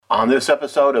On this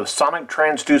episode of Sonic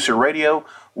Transducer Radio,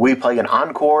 we play an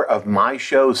encore of my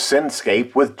show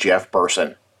SYNTHscape with Jeff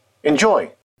Burson.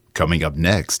 Enjoy! Coming up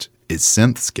next is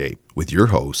SYNTHscape with your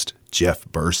host, Jeff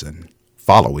Burson,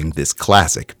 following this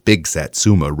classic Big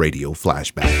Satsuma radio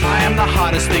flashback. I am the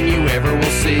hottest thing you ever will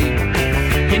see.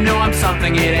 You know I'm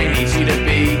something it ain't easy to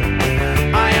be.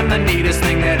 I am the neatest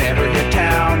thing that ever hit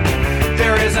town.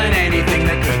 There isn't anything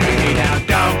that could bring me down.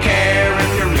 Don't care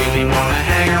if you really wanna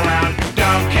hang around.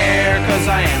 Don't care, cause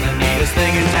I am the neatest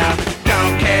thing in town.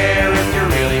 Don't care if you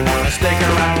really wanna stick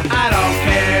around. I don't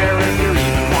care if you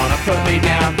even wanna put me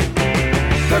down.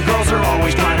 The girls are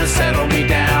always trying to settle me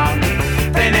down.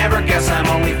 They never guess I'm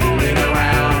only fooling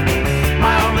around.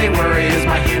 My only worry is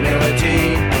my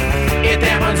humility. It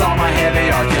dampens all my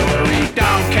heavy artillery.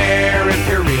 Don't care if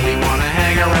you really wanna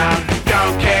hang around.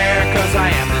 Don't care, cause I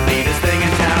am the neatest thing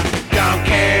in town. Don't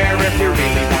care if you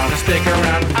really wanna stick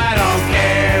around. I don't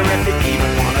care if you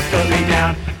even wanna put me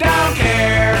down. Don't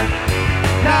care.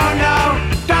 No, no,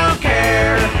 don't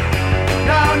care.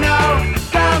 No, no,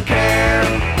 don't care.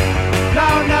 No,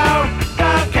 no,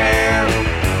 don't care.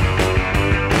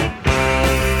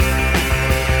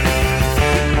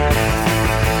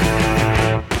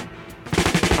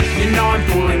 You know I'm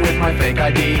fooling with my fake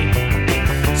ID,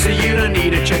 so you don't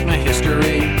need to check my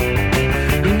history.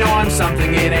 You know I'm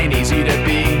something it ain't easy to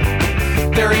be.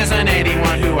 There isn't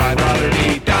anyone who I'd rather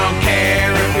be. Don't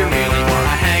care if you really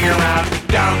wanna hang around.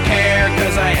 Don't care,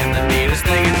 cause I am the neatest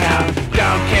thing in town.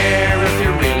 Don't care if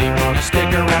you really wanna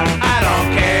stick around. I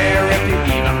don't care if you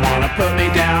even wanna put me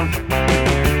down.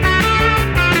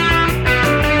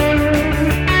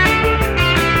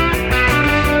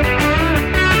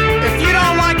 If you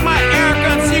don't like my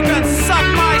arrogance, you can suck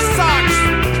my socks.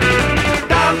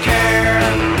 Don't care.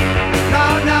 No,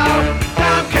 no,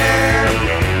 don't care.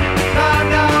 No,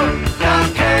 no,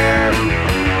 don't care.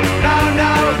 No,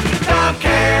 no, don't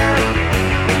care.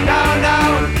 No, no,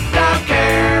 don't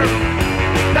care.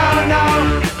 No, no,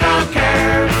 don't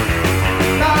care.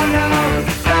 No, no,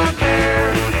 don't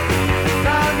care.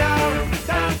 No, no,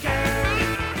 don't care.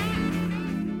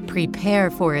 Prepare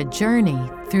for a journey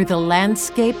through the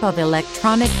landscape of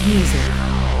electronic music.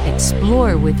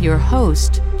 Explore with your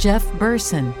host, Jeff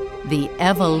Burson, the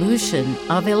evolution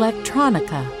of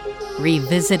electronica,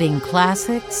 revisiting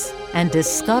classics and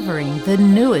discovering the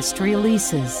newest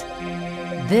releases.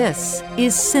 This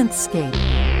is SYNTHscape.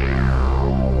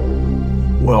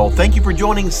 Well, thank you for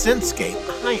joining SYNTHscape.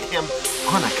 I am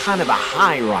on a kind of a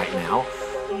high right now.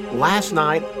 Last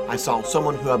night, I saw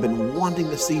someone who I've been wanting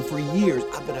to see for years.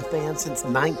 I've been a fan since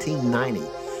 1990.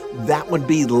 That would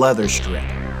be Leatherstrip.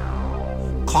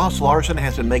 Klaus Larson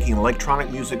has been making electronic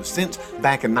music since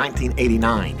back in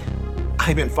 1989.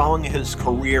 I've been following his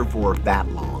career for that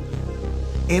long.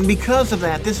 And because of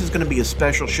that, this is going to be a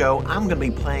special show. I'm going to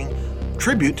be playing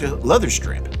tribute to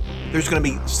Leatherstrip. There's going to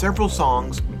be several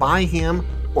songs by him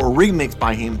or remixed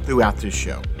by him throughout this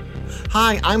show.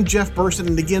 Hi, I'm Jeff Burson,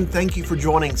 and again, thank you for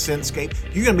joining SYNTHscape.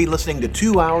 You're going to be listening to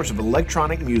 2 hours of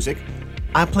electronic music.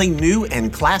 I play new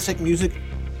and classic music.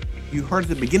 You heard at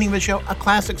the beginning of the show a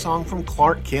classic song from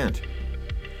Clark Kent.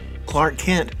 Clark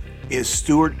Kent is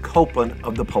Stuart Copeland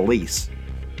of the Police.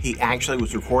 He actually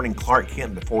was recording Clark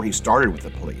Kent before he started with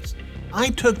the Police. I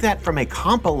took that from a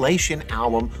compilation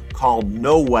album called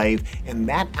No Wave, and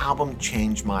that album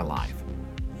changed my life.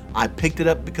 I picked it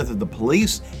up because of the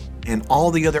Police and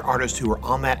all the other artists who were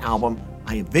on that album.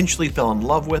 I eventually fell in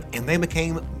love with, and they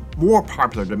became more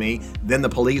popular to me than the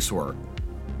Police were.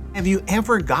 Have you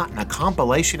ever gotten a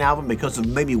compilation album because of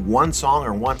maybe one song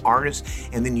or one artist,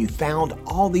 and then you found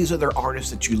all these other artists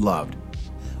that you loved?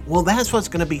 Well, that's what's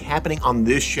going to be happening on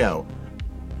this show.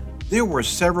 There were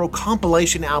several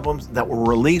compilation albums that were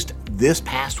released this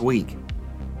past week,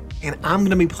 and I'm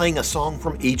going to be playing a song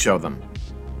from each of them.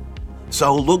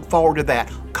 So look forward to that.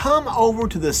 Come over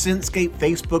to the SYNTHscape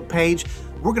Facebook page.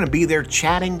 We're going to be there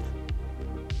chatting,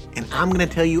 and I'm going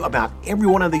to tell you about every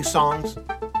one of these songs,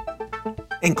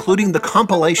 including the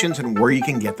compilations and where you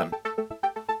can get them.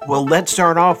 Well, let's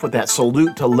start off with that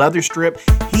salute to Leatherstrip.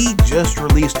 He just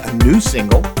released a new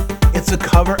single. It's a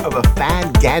cover of a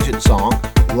Fad Gadget song,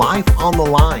 Life on the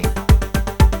Line.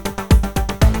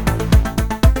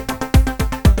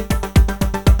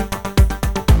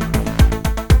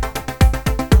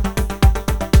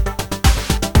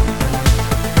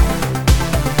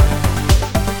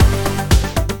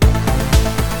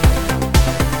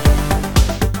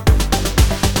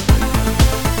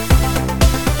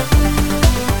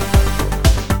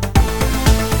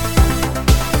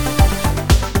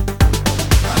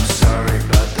 I'm sorry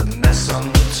about the mess on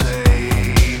the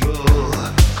table.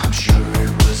 I'm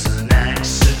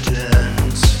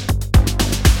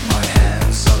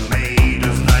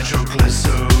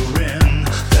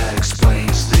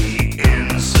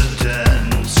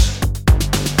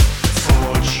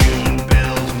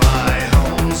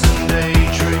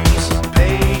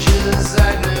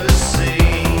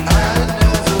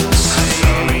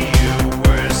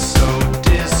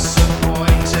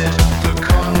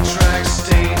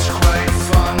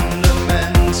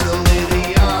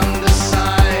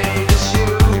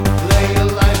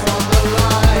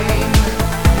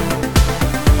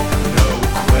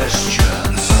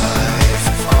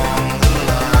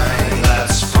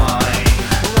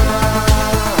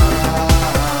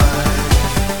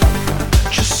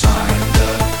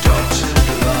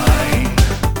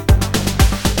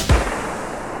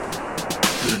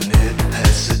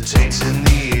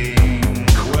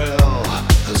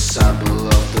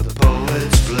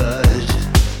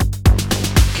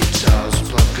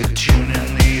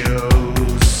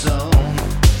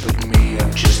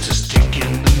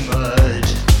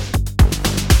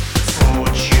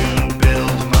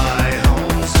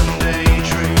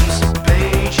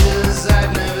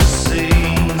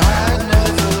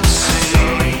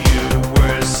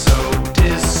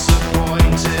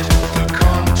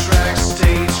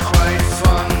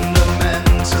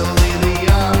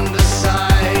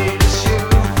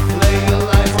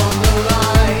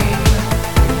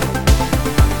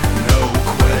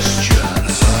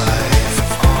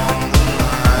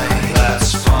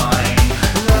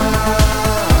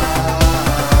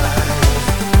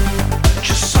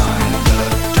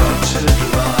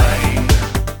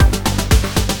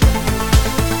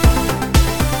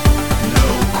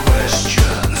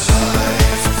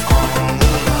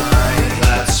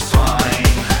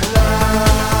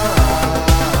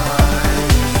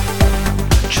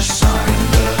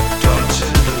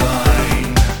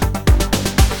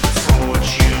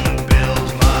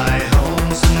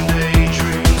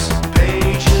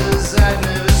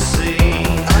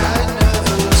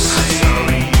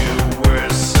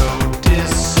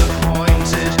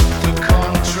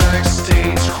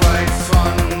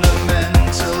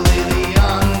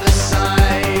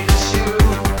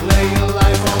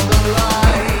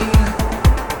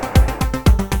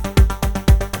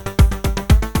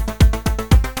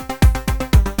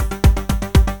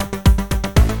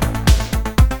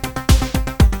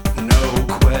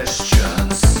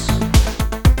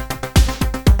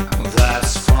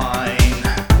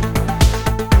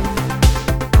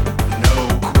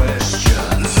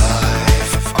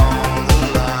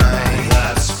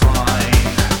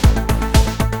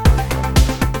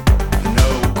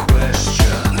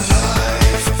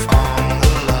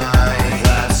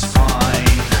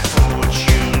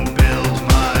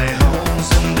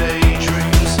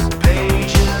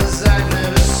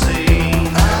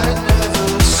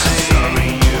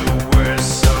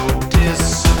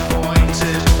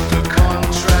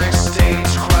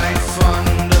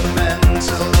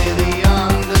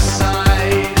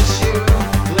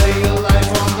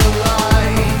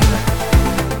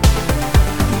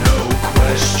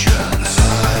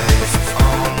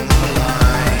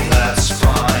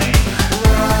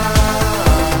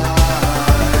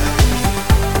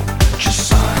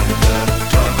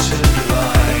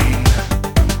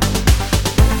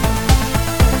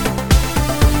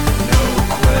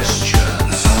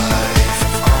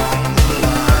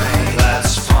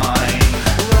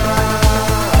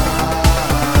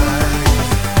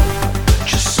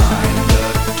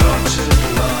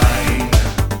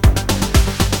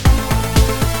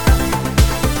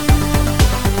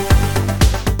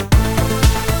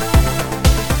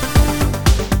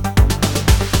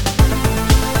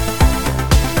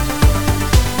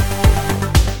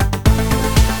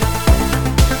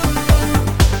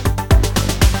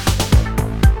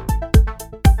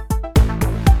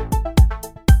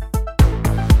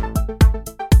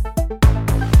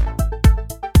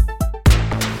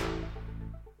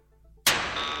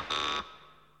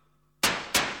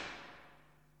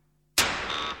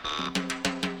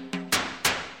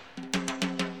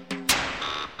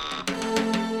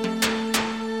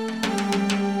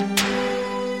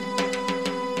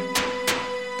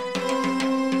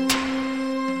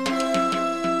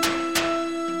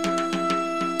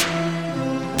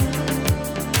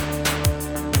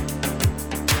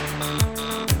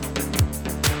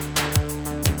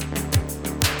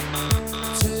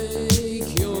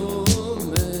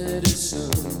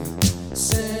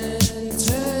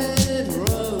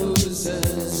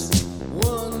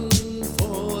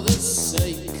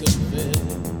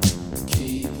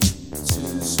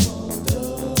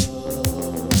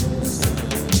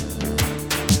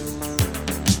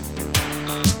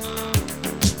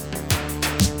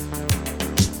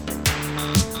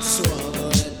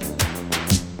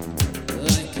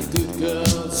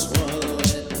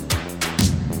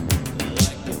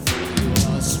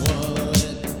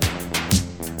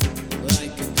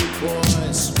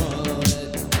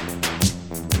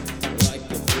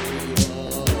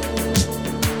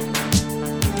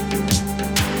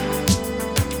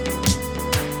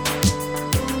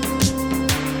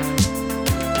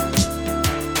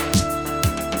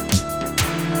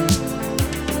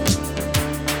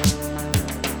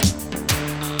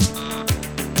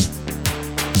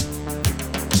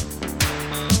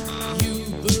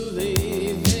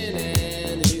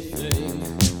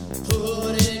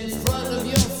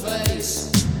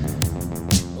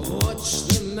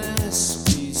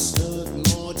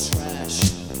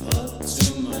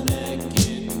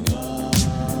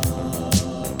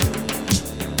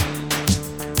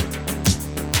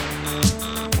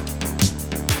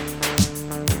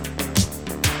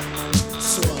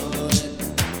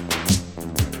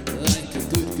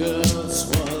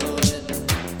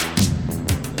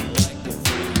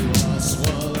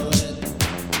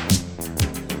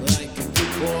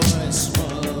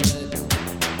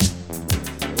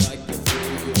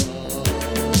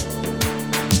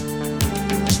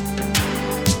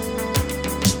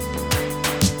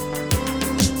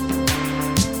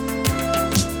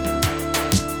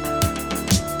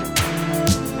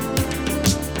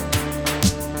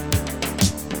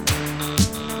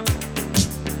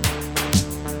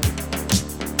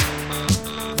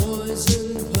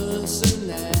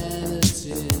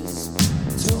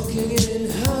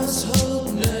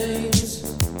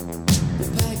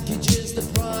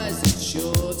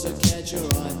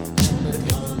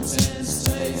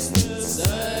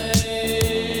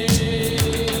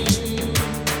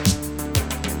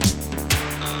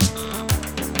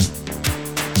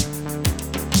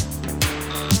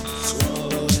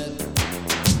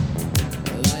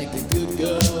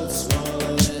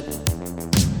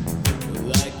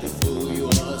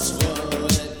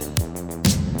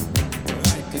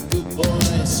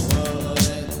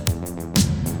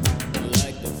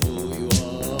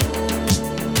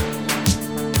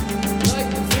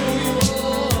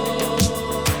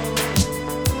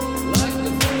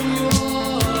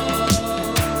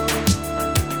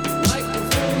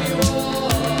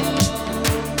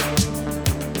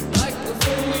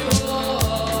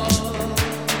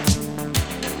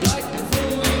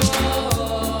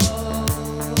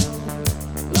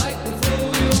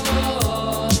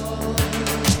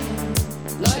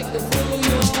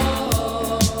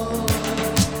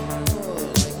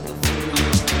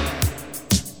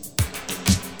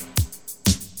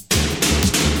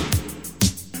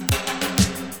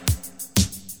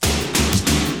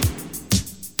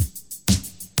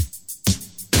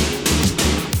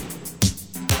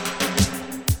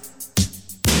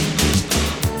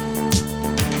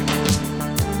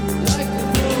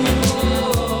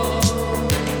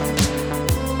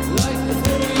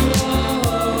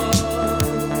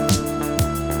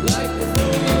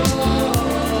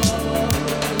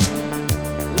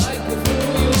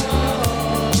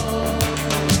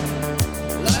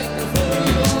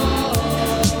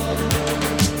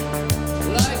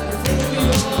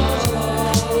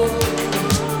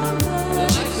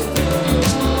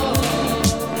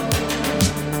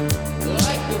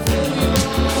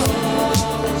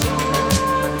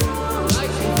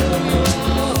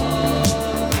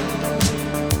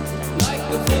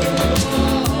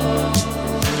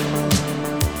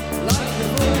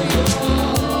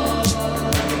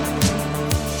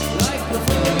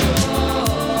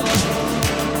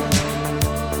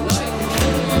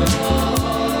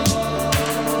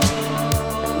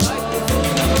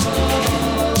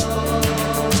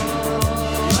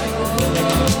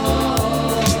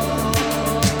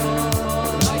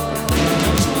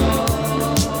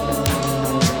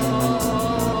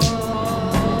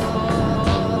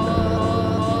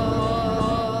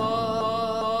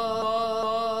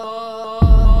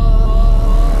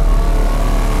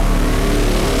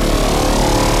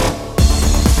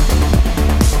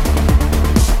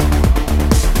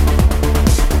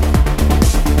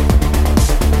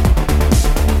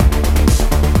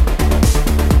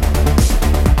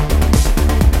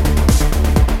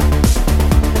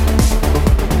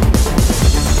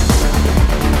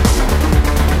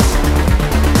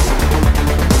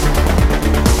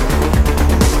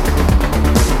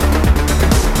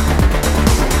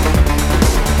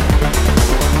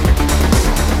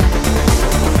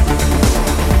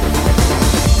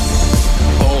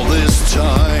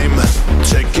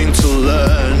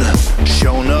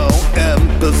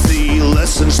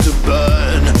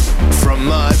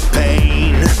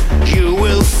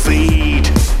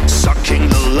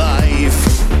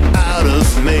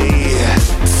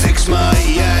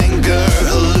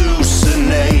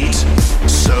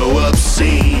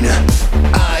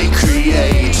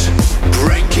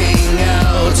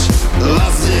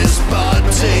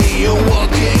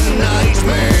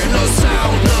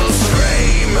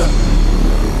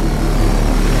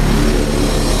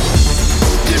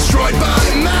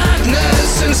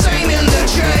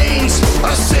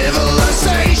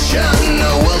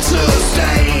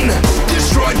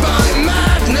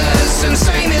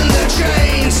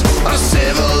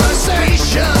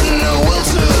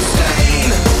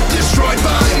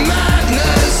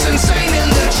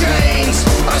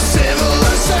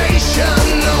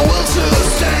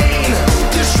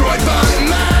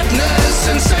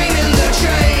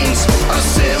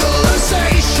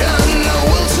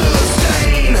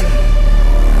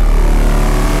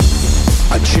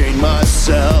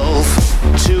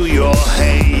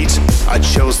I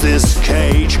chose this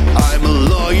cage, I'm a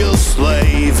loyal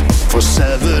slave. For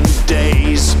 7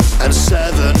 days and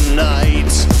 7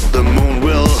 nights, the moon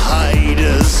will hide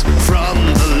us from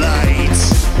the lights.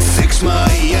 Fix my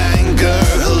anger,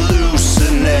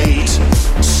 hallucinate.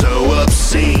 So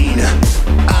obscene,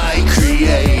 I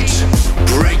create.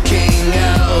 Breaking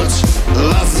out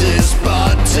of this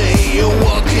body, a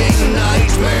walking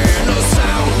nightmare. No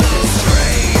sound, no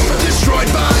scream. Destroyed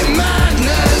by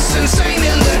madness, insane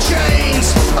in the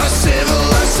chains. A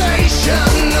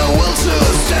civilization, no will to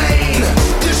abstain.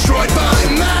 Destroyed by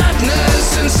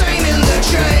madness, insane in the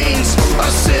chains. A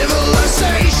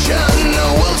civilization, no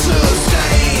will to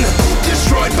abstain.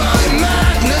 Destroyed by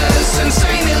madness,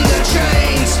 insane in the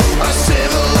chains. A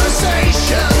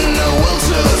civilization, no will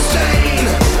to abstain.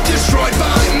 Destroyed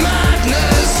by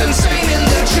madness, insane in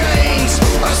the chains.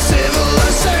 A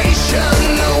civilization,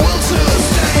 no will to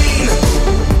abstain.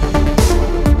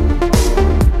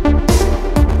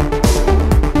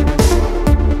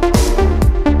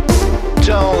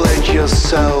 Don't let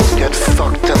yourself get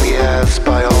fucked in the ass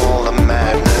by all the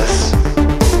madness.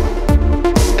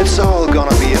 It's all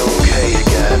gonna be okay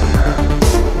again.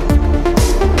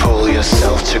 Pull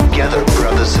yourself together,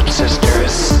 brothers and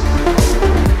sisters.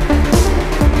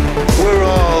 We're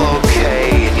all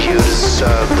okay and you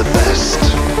deserve the best.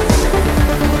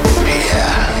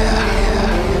 Yeah.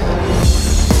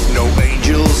 No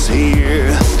angels here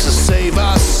to save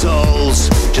our souls,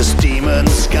 just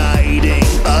demons guiding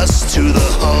us to the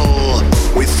hole.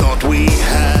 We thought we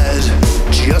had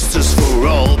justice for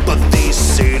all, but these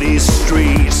city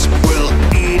streets will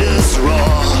eat us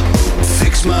raw.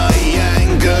 Fix my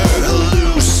anger,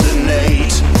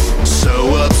 hallucinate.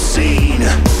 So obscene,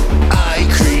 I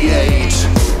create.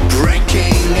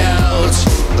 Breaking out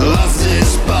of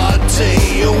this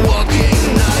body, a walking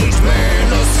nightmare.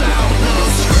 No sound, no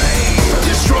scream.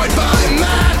 Destroyed by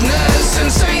madness,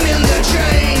 insane in the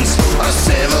chains. A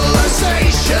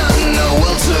civilization, no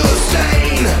will to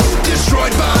abstain.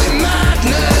 Destroyed by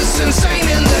madness, insane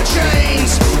in the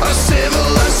chains. A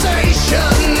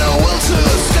civilization, no will to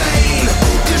abstain.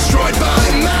 Destroyed by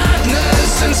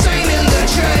madness, insane in the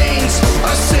chains.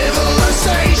 A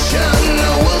civilization,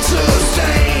 no will to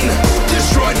abstain.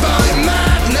 Destroyed by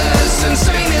madness,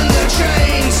 insane in the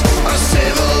chains. A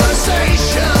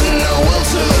civilization, no will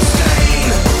to abstain.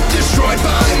 Destroyed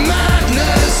by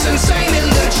madness, insane in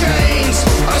the chains.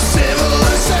 A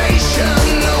civilization,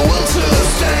 no will to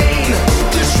abstain.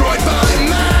 Destroyed by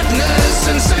madness,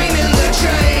 insane in the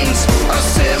chains. A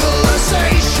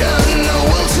civilization, no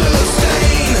will to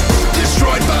abstain.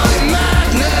 Destroyed by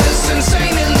madness,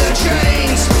 insane in the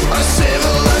chains. A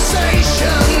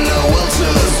civilization, no will to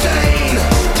abstain.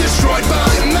 Destroyed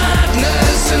by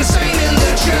madness, insane in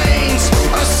the chains.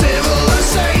 A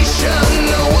civilization,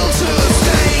 no will to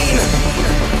abstain.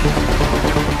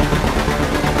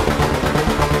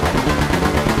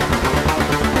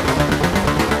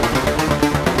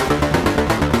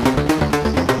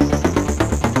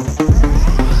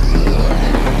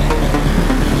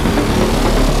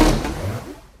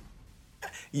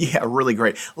 Yeah, really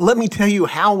great. Let me tell you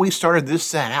how we started this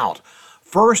set out.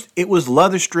 First, it was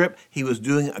Leatherstrip. He was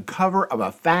doing a cover of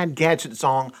a Fad Gadget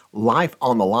song, Life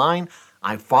on the Line.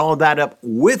 I followed that up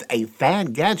with a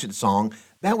Fad Gadget song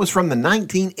that was from the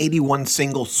 1981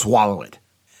 single Swallow It.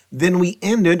 Then we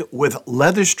ended with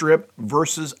Leatherstrip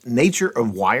versus Nature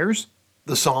of Wires.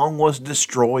 The song was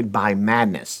Destroyed by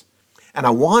Madness. And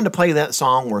I wanted to play that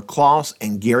song where Klaus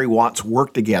and Gary Watts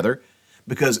worked together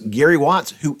because Gary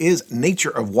Watts, who is Nature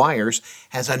of Wires,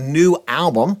 has a new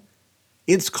album.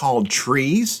 It's called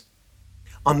Trees.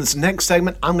 On this next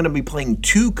segment, I'm going to be playing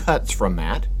 2 cuts from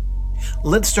that.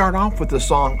 Let's start off with the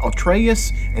song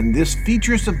Atreus, and this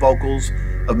features the vocals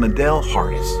of Medell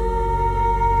Hardis.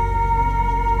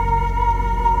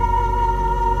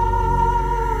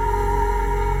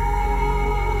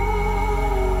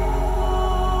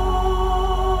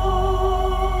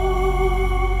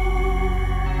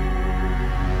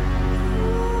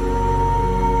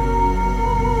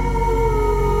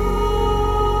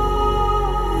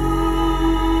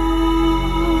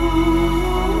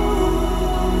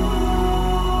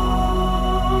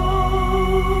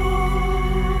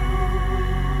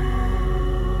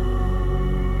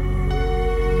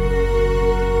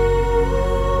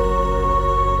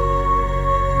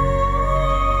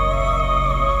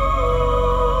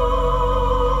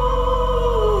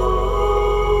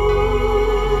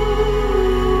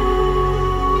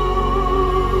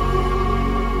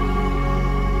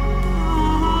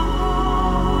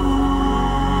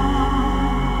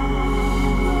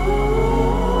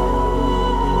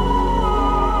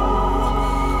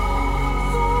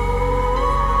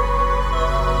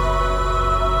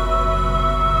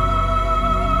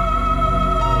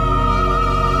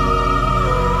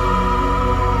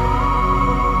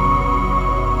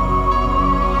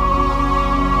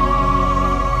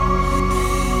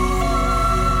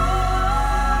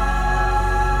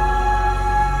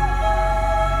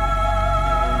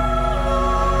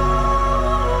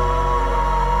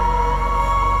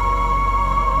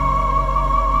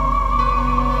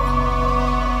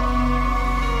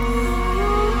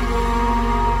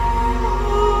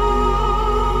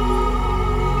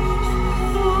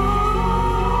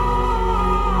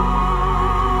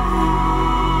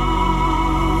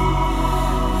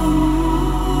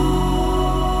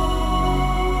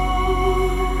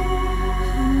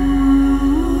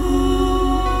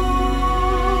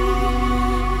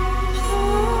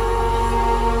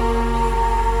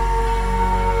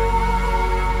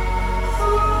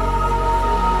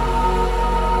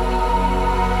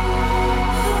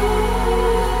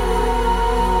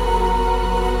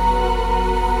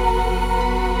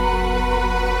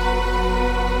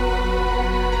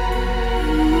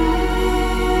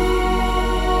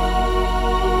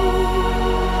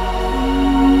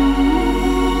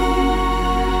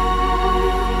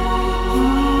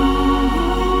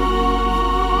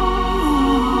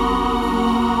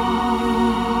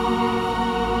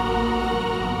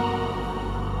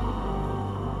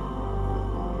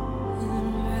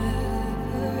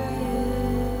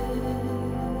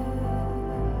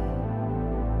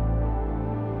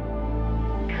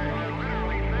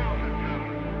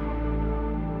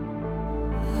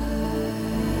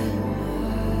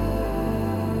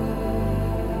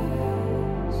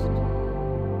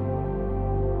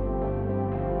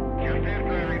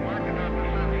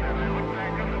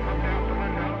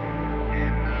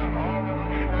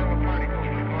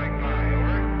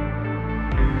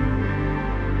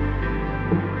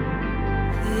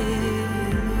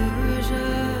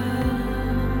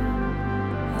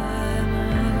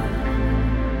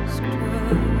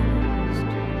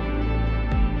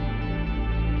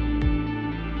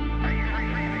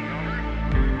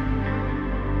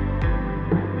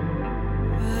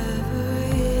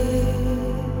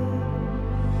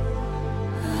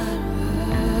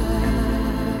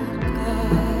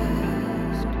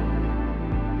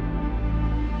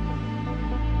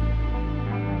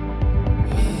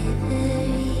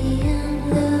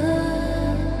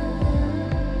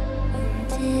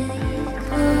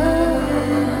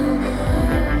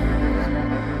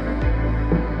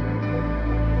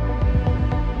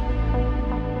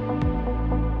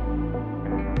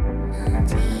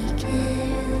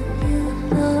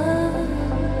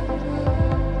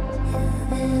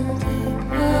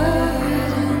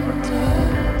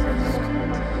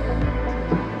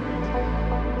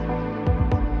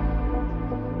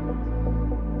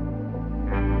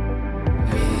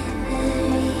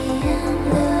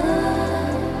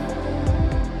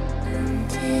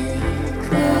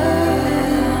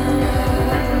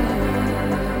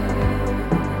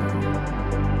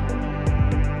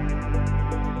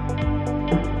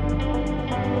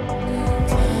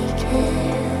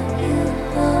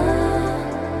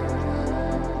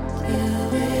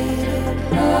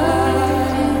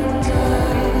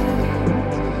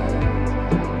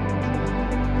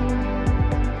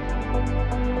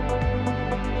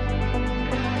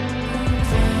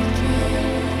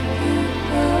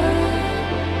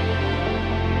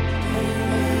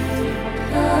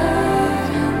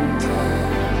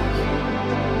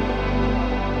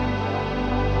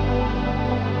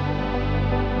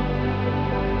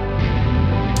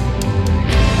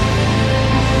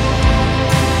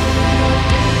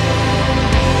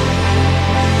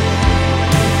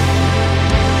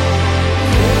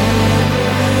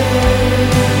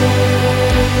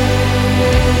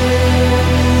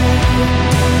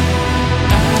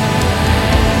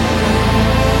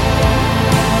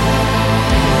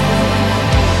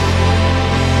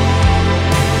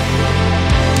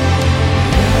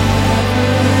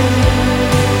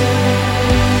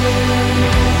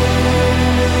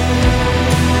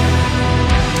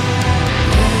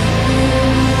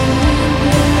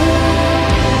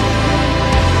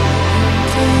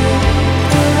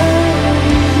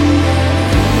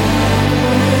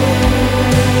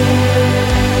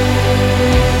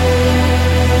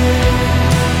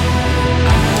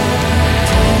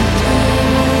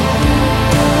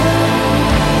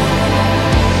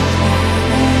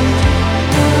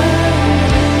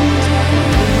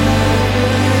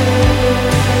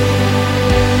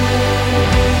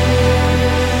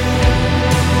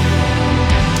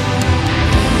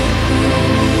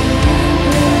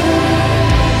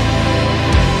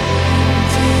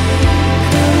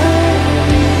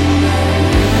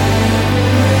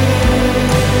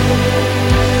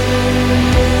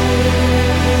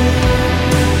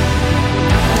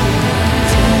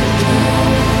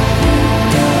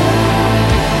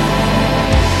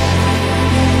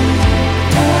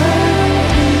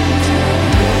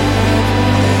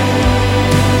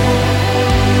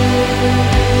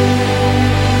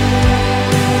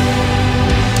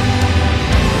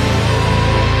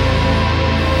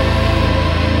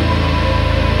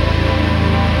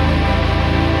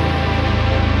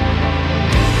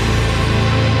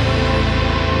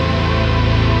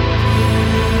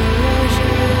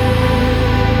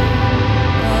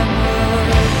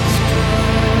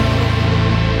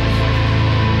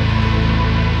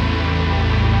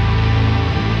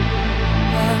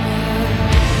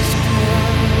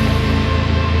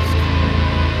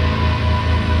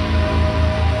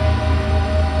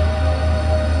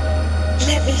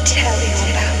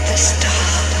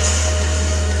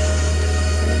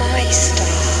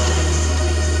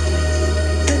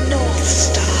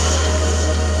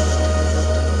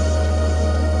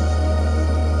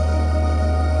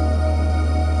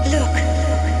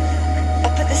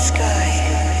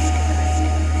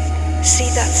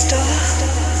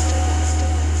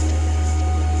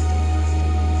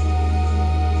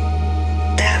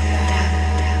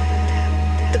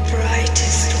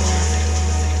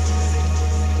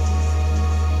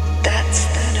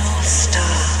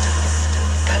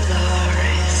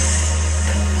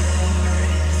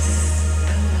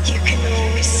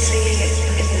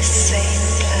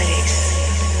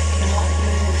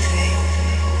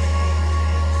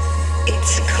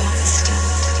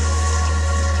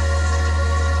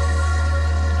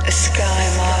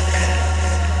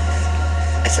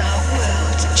 as our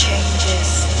world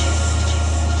changes.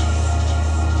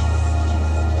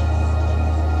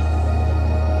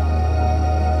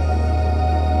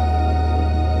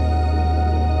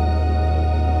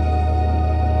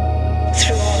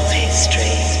 Through all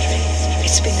history,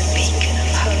 it's been a beacon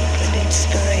of hope and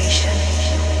inspiration,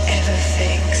 ever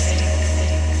fixed.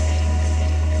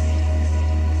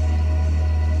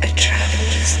 A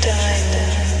traveler's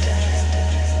diamond,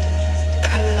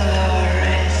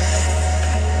 Polaris,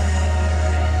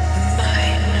 my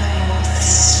North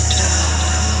Star.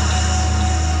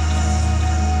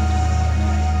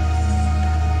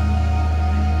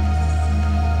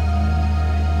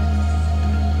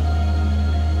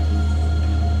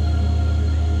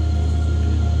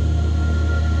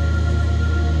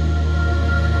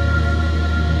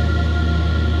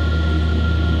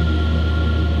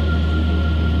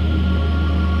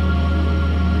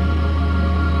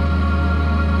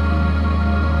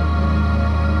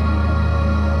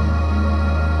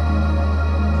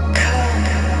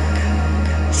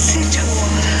 Sit a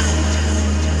while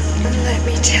and let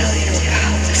me tell you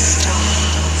about the stars.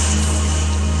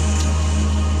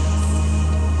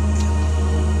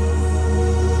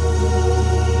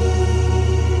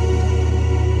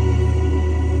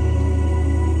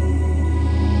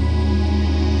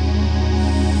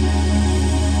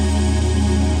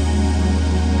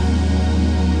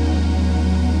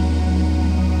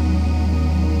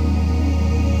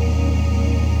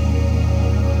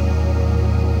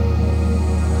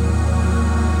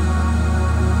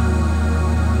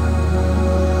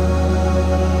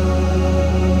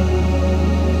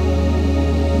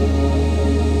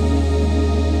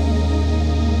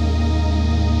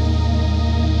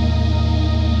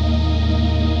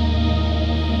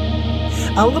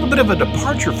 A little bit of a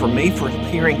departure for me for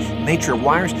hearing Nature of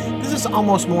Wires. This is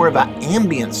almost more of an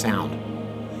ambient sound.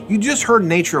 You just heard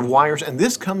Nature of Wires, and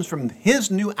this comes from his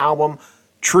new album,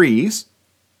 Trees.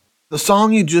 The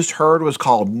song you just heard was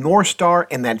called North Star,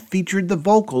 and that featured the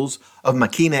vocals of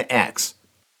Makina X.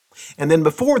 And then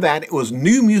before that, it was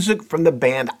new music from the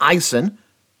band Ison.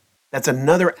 That's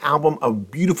another album of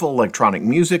beautiful electronic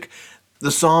music. The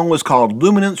song was called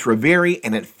Luminance Reverie,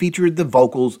 and it featured the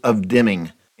vocals of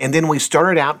Deming. And then we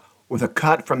started out with a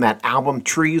cut from that album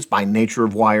Trees by Nature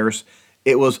of Wires.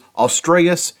 It was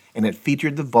Australis, and it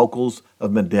featured the vocals of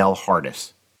Medell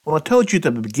Hardis. Well, I told you at the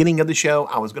beginning of the show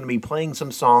I was going to be playing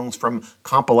some songs from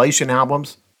compilation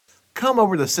albums. Come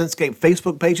over to the SYNTHscape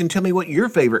Facebook page and tell me what your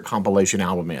favorite compilation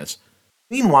album is.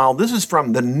 Meanwhile, this is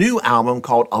from the new album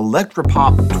called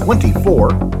Electropop 24.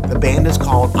 The band is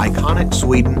called Iconic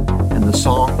Sweden, and the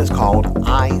song is called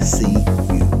I See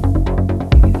You.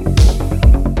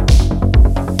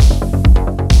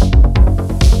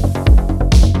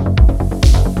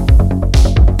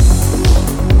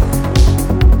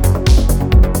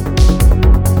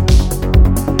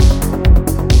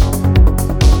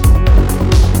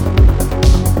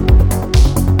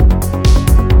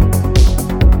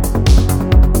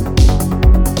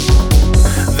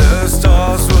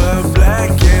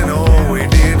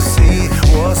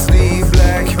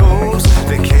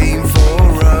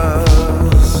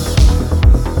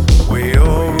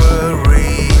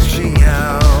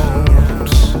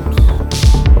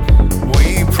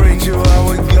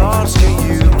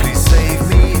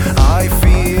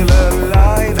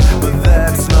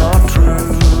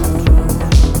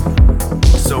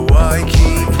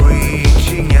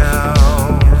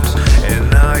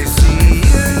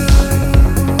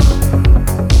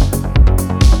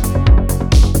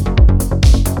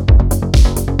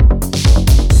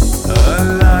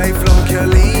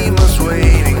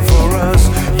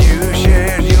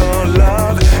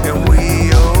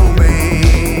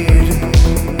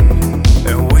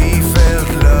 We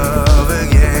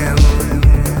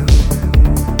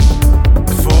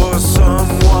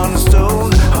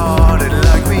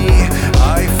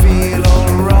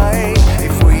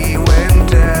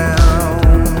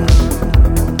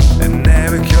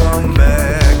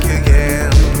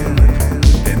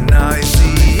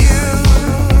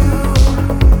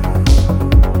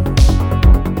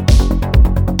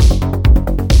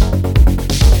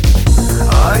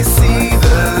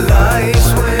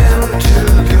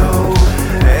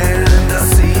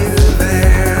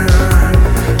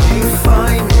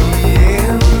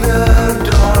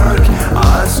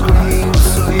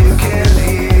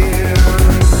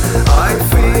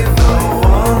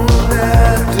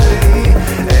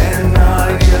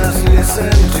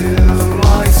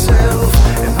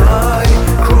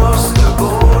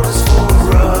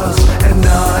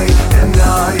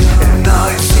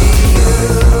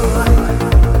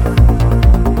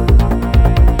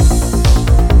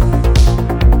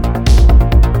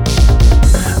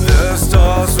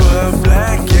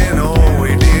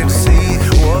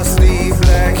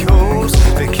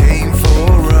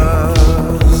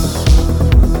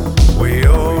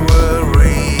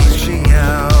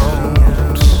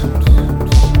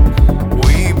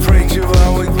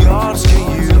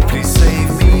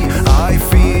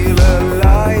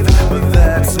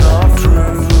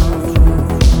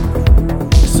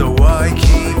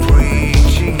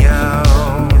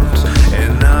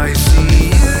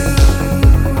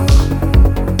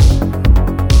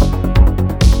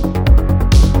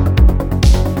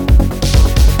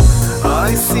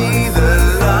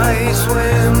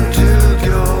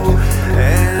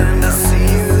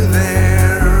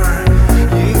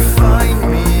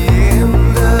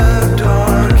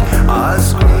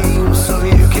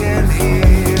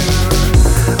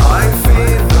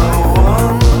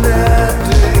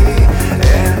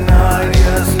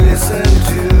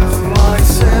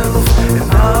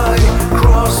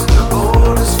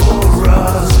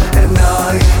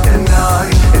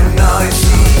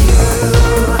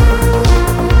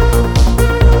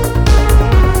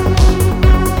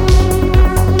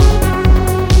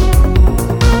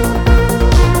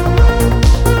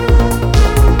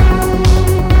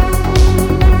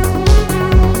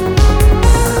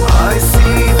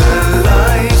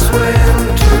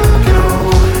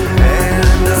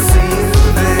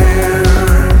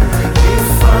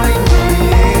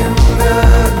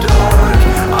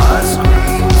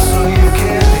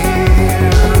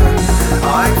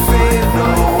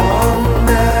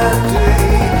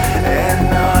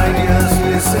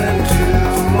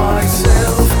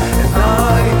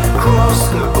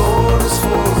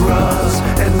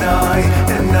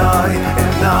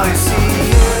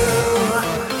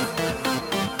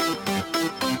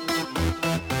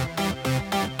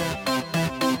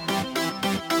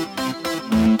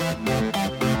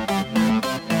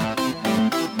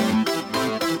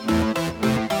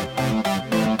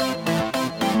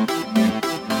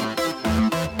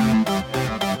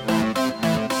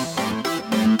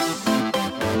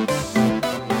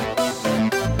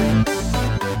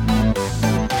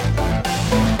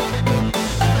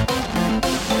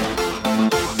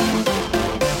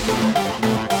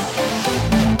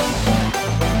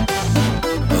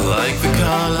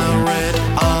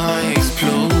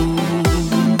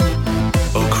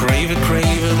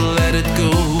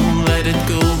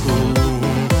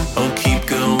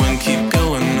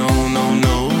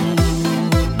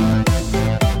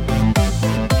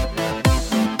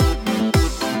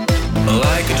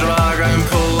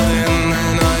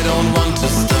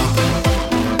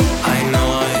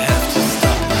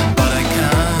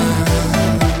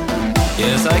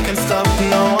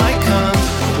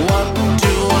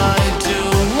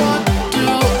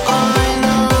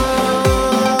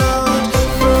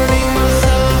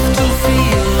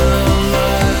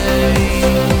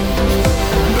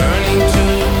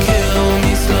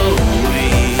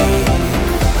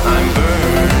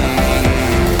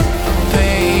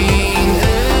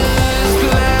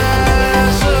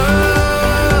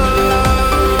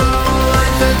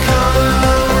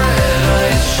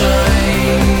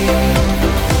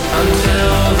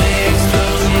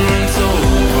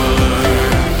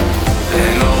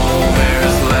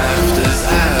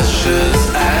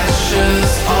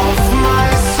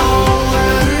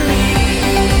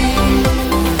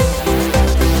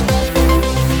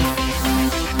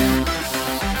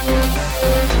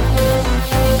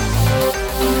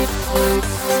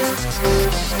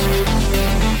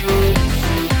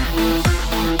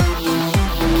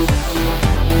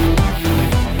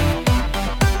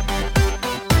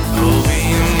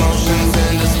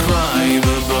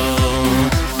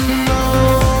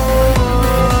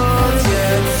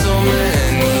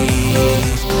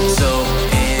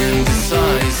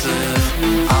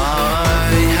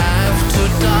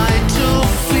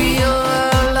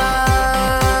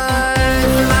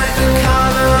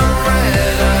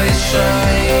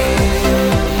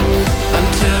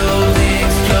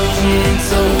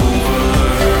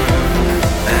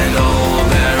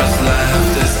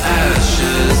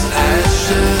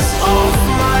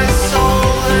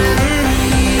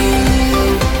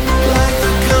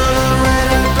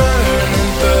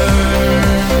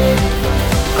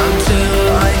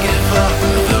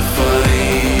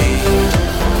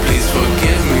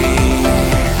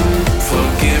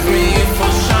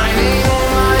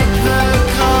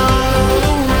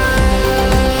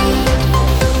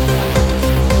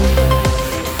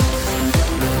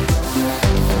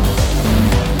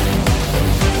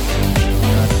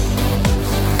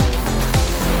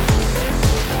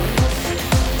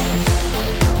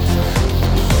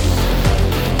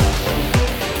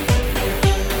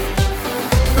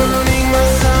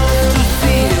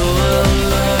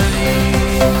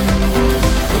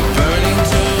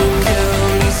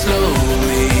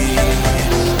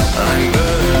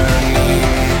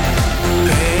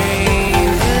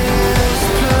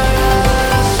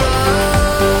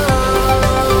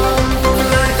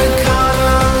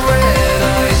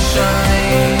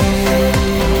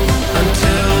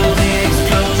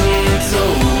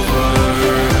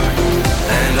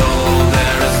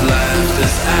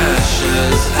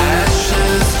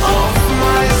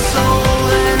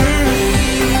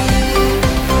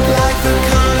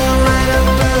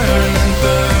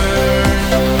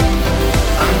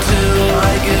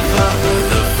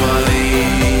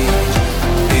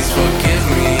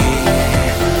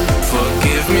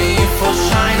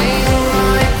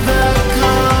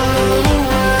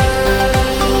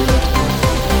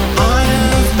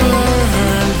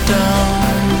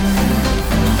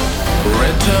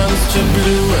turns to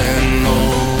blue and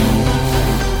all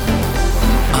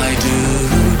I do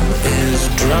is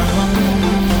drown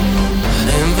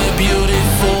in the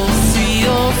beautiful sea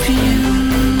of you,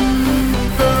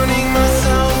 burning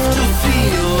myself to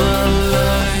feel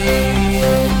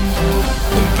alive,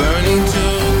 burning to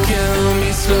kill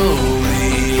me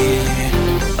slowly.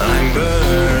 I'm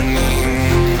burning,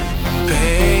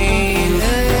 pain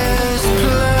is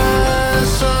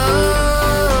pleasure,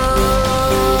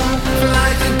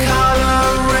 like the color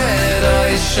red I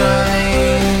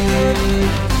shine,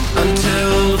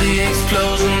 until the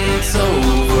explosion's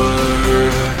over,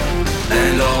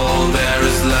 and all there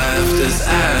is left is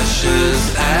ashes,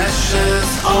 ashes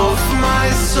of my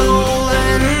soul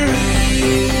and me.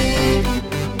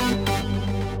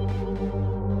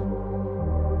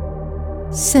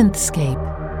 SYNTHscape.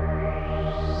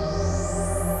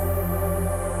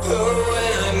 Oh,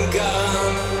 when I'm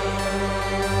gone,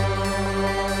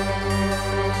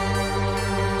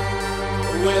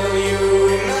 will you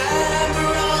remember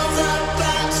all the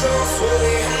battles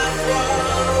we have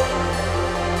won?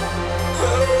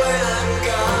 Oh, when I'm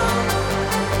gone,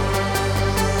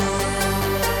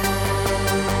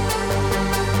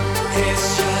 it's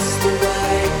just the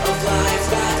way of life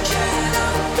that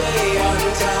cannot be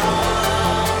undone.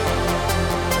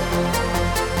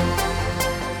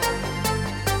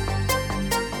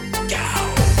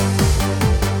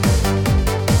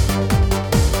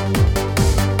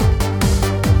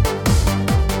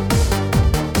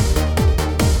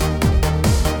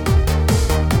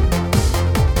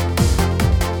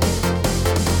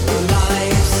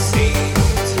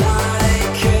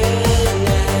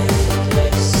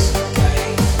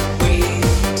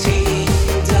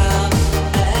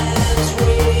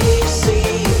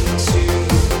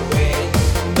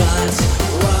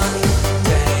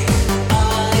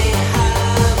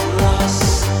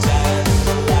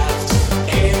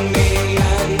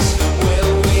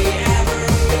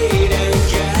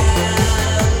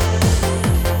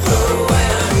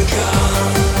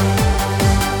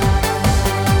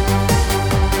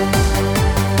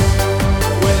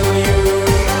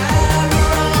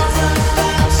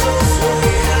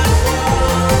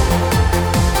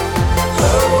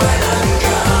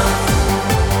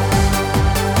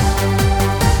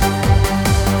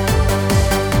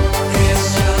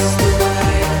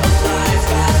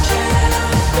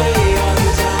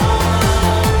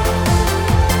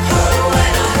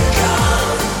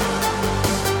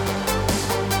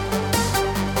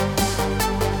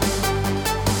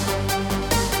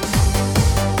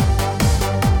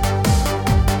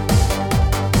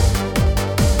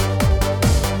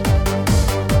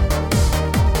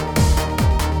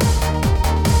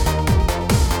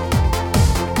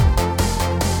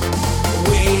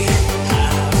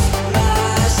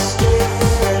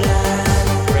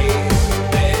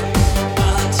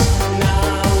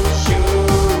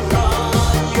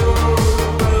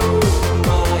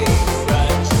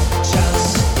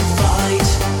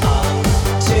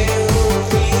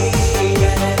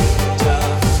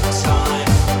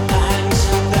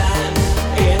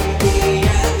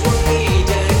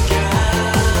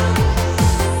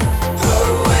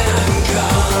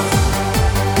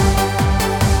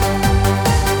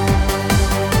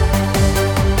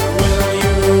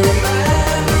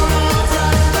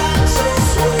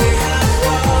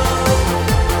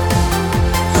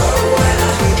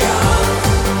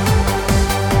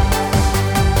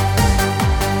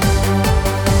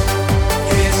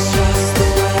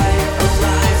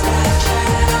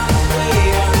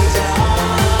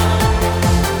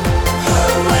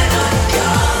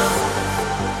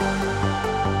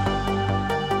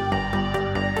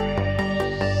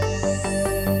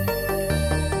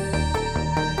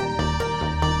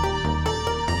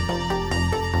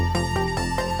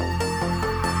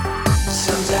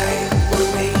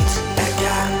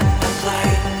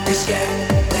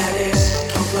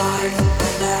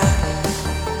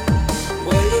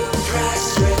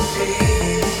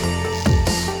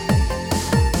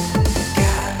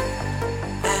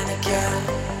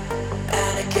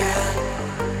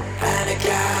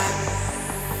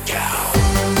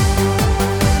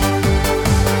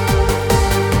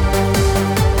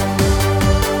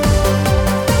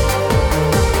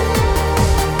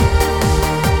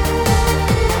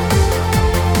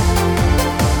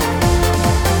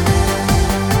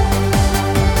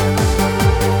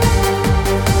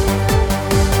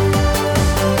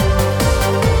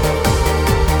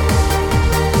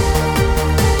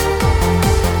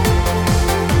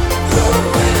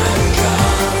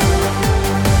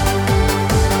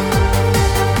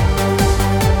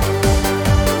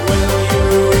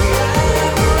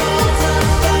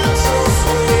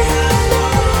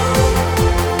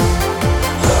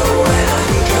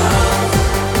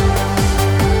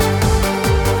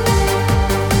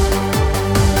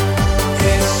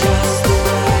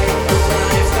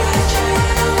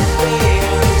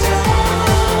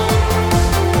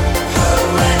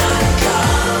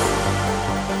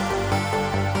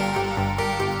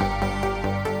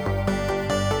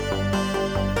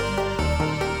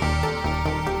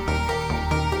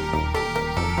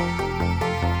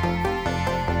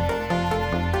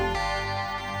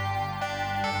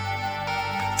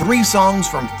 3 songs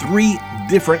from 3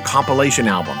 different compilation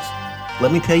albums.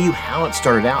 Let me tell you how it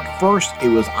started out. First, it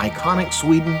was Iconic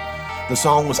Sweden. The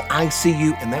song was I See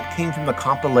You, and that came from the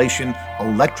compilation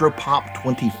Electropop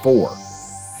 24.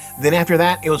 Then after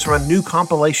that, it was from a new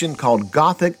compilation called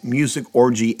Gothic Music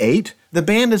Orgy 8. The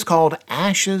band is called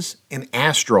Ashes and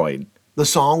Asteroid. The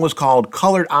song was called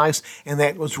Colored Ice, and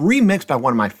that was remixed by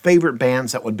one of my favorite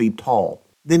bands, that would be Tall.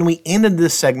 Then we ended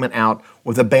this segment out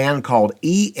with a band called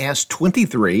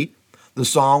ES23. The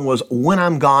song was When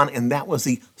I'm Gone, and that was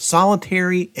the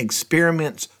Solitary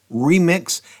Experiments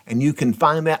remix, and you can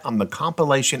find that on the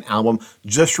compilation album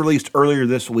just released earlier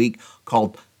this week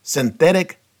called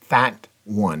Synthetic Fact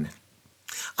 1.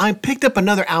 I picked up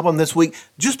another album this week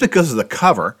just because of the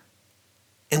cover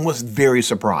and was very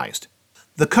surprised.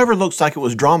 The cover looks like it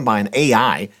was drawn by an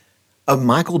AI of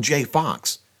Michael J.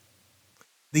 Fox.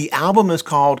 The album is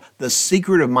called The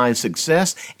Secret of My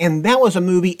Success, and that was a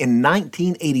movie in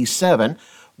 1987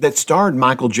 that starred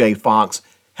Michael J. Fox,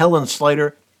 Helen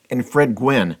Slater, and Fred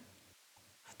Gwynne.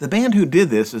 The band who did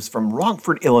this is from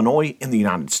Rockford, Illinois in the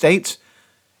United States.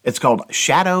 It's called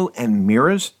Shadow and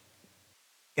Mirrors,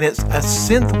 and it's a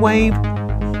synthwave,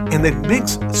 and they've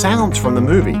mixed sounds from the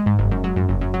movie.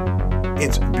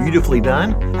 It's beautifully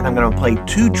done, and I'm going to play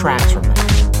 2 tracks from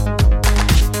that.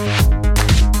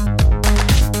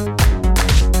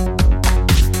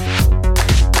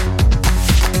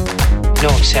 No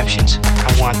exceptions.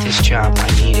 I want this job. I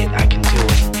need it. I can do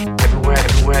it.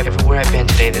 Everywhere I've been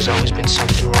today, there's always been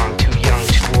something wrong. Too young,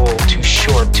 too old, too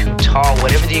short, too tall.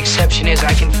 Whatever the exception is,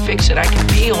 I can fix it. I can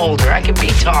be older. I can be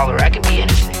taller. I can be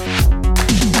anything.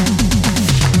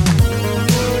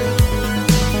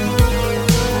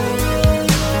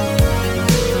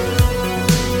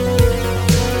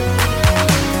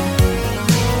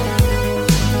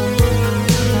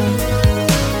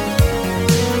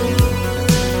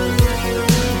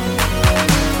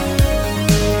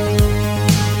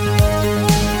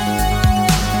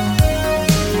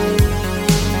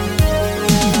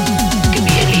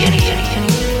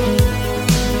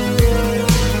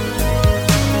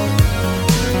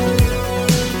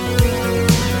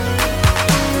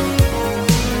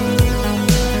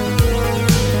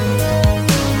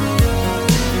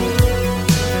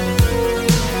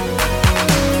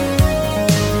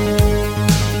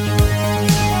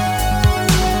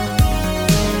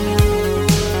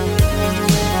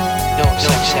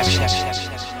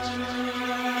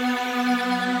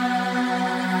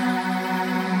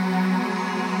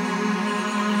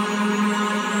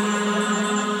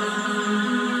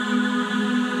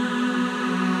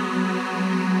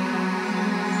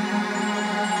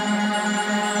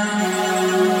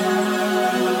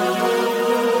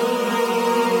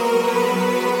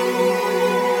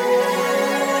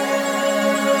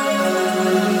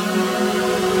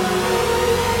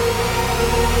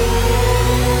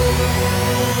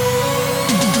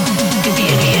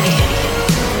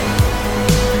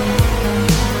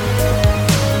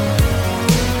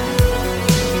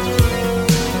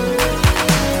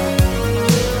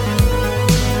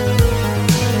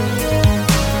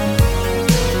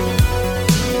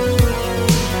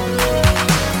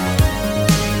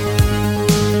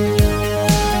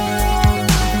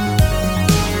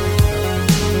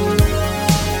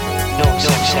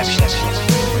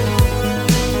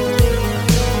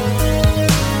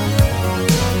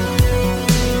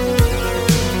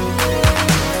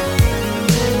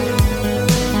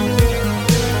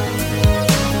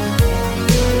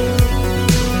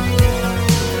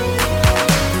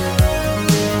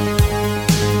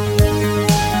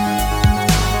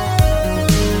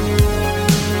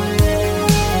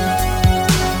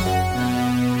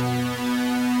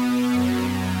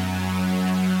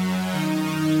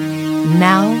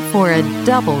 Now for a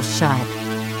double shot,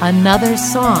 another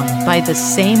song by the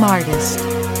same artist.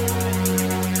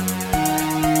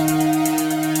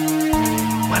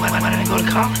 Why did I go to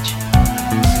college?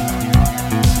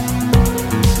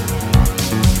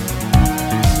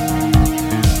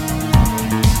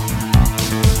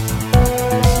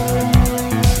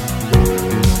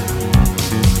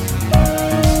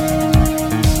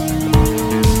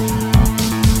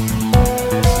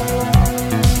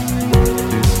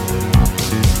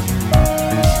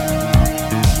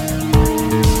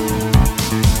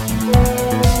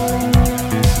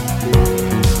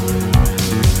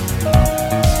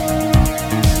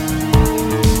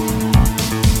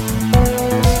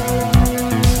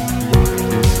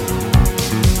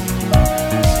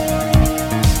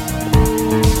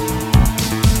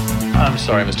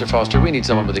 Sorry, Mr. Foster, we need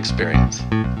someone with experience.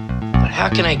 But how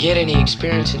can I get any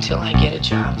experience until I get a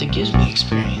job that gives me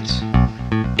experience?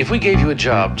 If we gave you a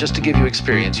job just to give you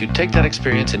experience, you'd take that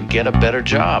experience and get a better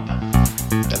job.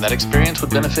 And that experience would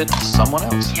benefit someone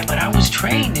else. Yeah, but I was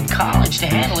trained in college to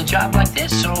handle a job like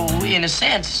this, so in a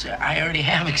sense, I already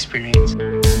have experience.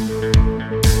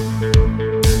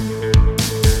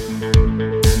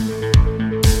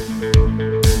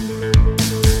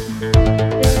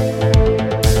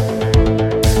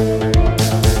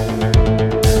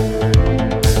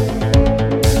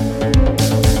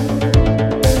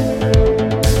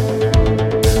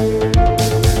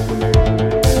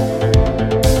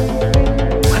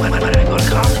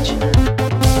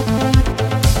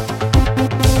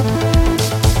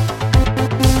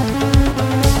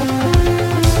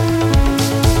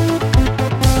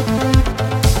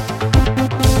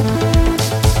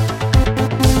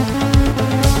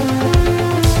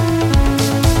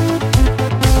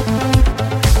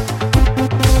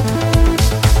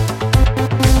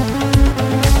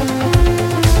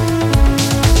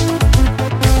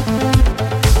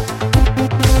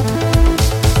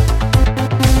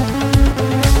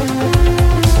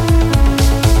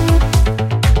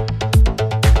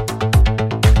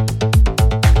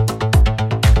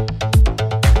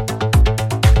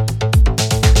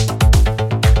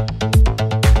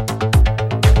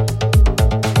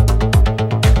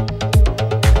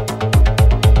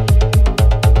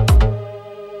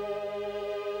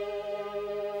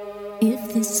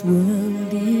 If this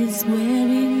world is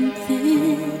wearing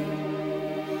thin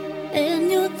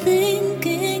and you're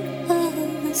thinking of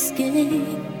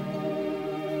escape,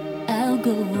 I'll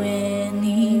go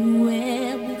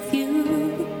anywhere with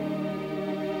you.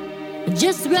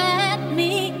 Just wrap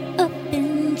me up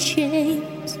in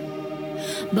chains.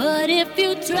 But if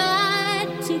you try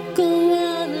to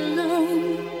go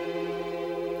alone,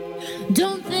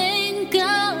 don't think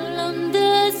I'll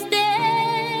understand.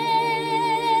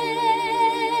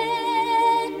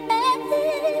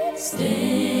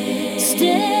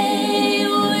 Stay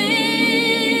with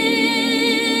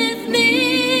me.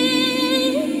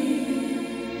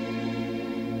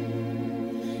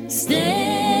 Stay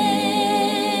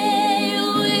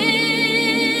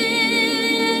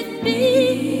with me.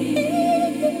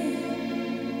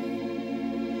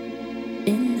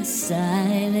 In the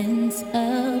silence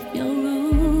of your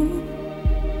room,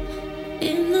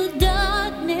 in the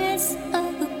darkness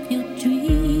of your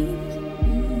dreams,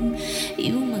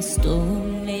 you must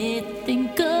only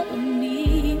think of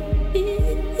me.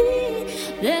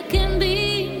 There can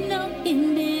be no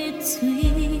in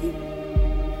between.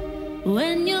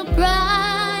 When your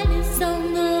pride is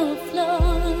on the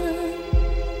floor,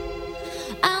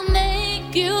 I'll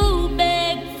make you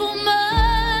beg for more.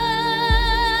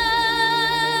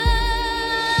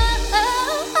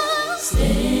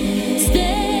 Stay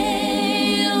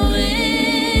with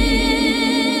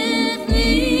me.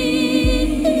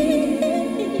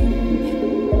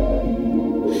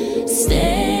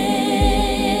 Stay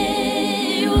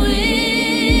with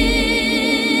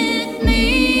me.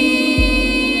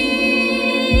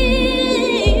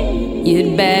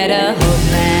 You'd better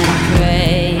hope and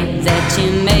pray that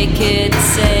you make it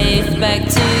safe back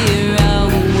to your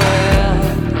own world.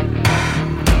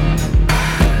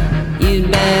 You'd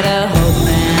better hope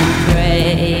and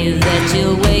pray that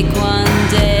you'll wake one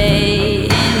day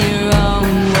in your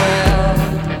own world.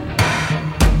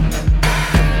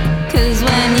 'Cause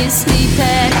when you sleep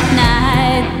at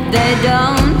night, they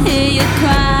don't hear your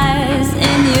cries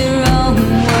in your own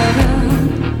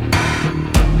world.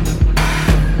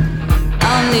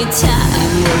 Only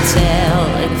time will tell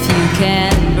if you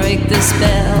can break the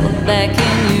spell back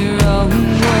in your own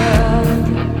world.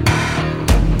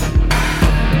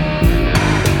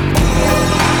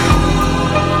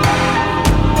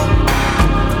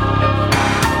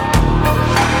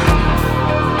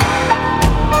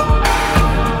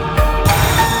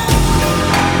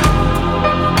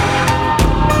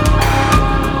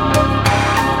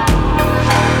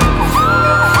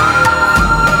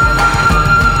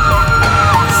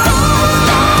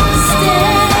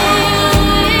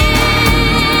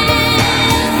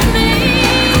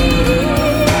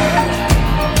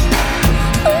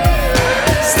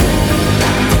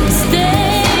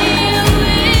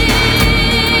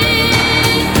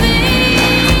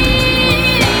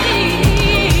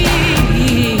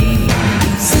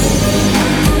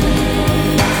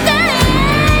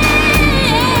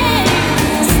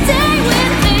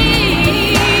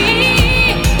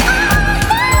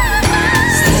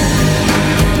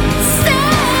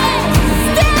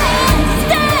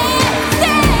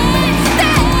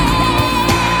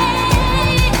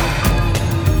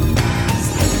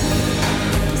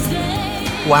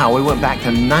 Wow, we went back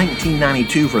to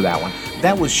 1992 for that one.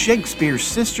 That was Shakespeare's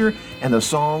Sister, and the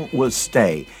song was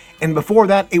Stay. And before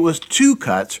that, it was two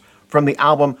cuts from the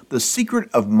album The Secret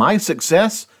of My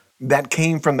Success that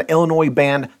came from the Illinois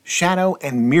band Shadow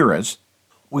and Mirrors.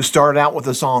 We started out with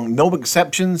the song No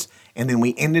Exceptions, and then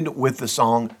we ended with the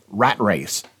song Rat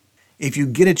Race. If you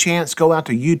get a chance, go out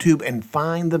to YouTube and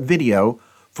find the video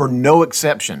for No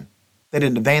Exception. They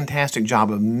did a fantastic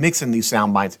job of mixing these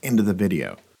sound bites into the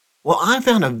video. Well, I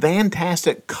found a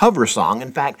fantastic cover song.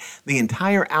 In fact, the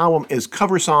entire album is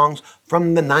cover songs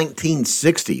from the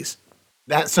 1960s.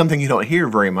 That's something you don't hear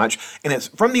very much, and it's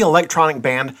from the electronic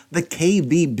band The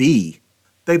KBB.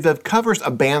 They've done covers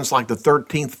of bands like the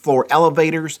 13th Floor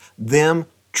Elevators, Them,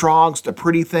 Trogs, The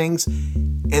Pretty Things,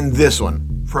 and this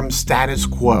one from Status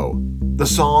Quo. The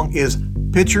song is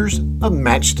Pictures of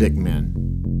Matchstick Men.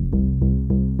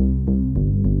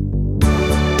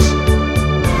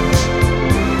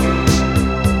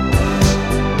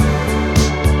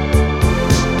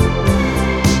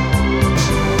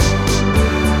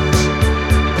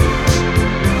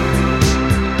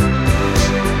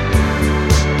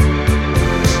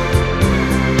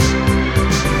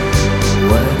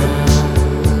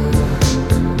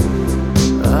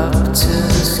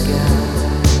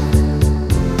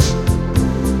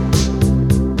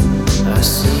 I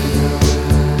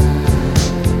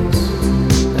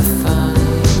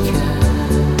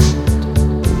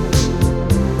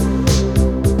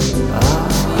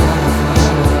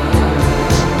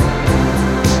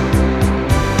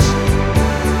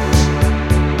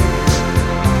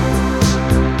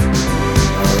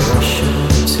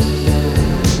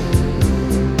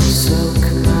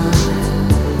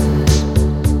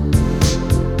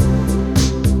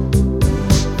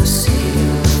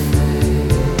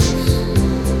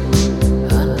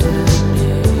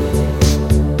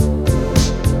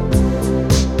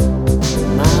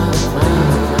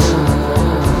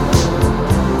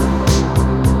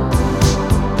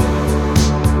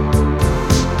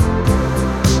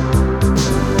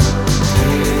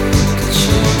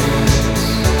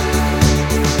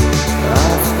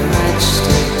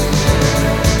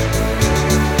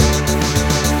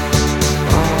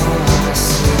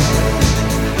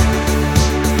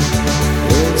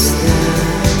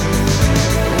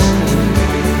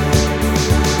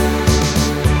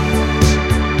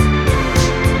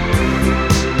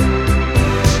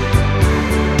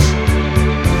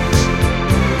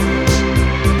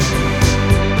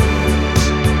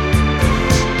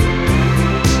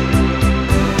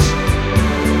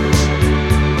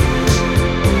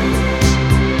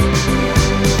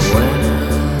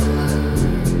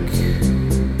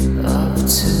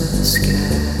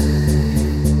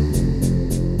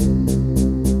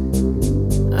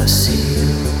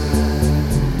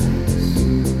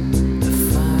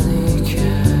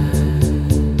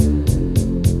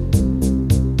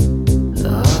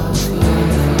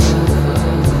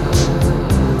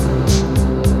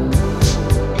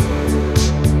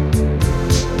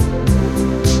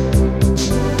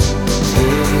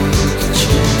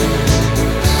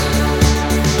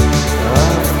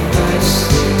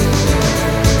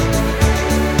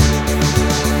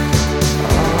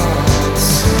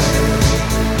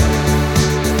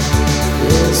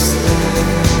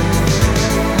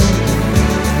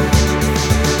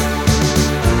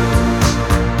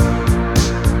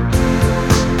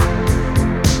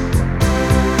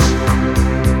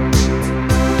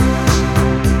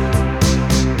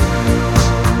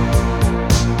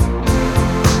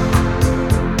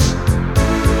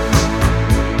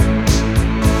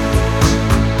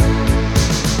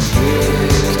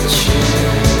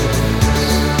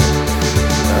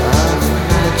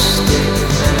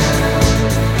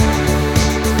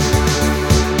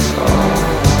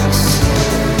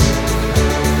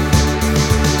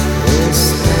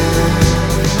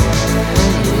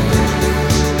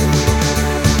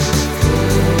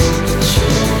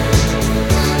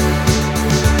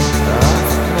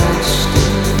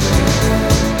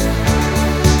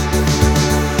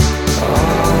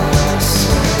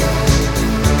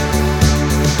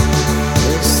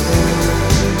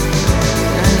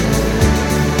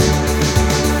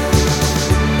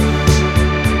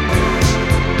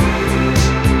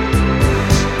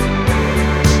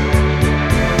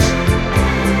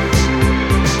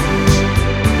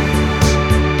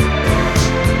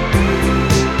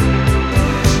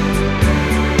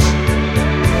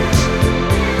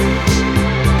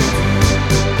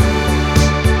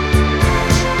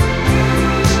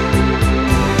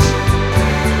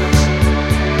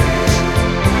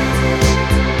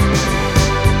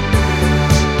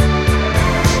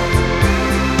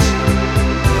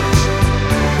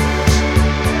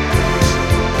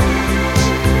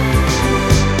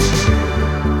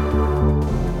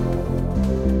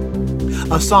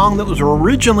a song that was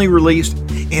originally released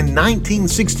in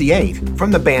 1968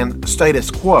 from the band Status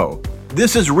Quo.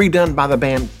 This is redone by the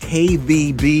band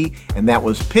KVB, and that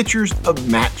was Pictures of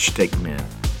Matchstick Men.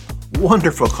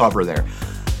 Wonderful cover there.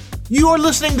 You are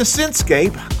listening to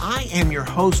SYNTHscape. I am your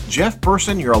host, Jeff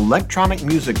Burson, your electronic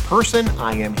music person.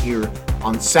 I am here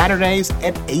on Saturdays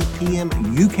at 8 p.m.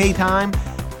 UK time.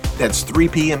 That's 3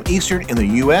 p.m. Eastern in the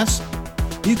US.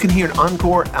 You can hear an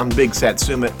encore on Big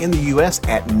Satsuma in the US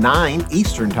at 9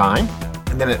 Eastern time,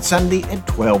 and then at Sunday at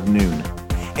 12 noon.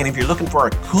 And if you're looking for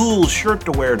a cool shirt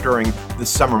to wear during the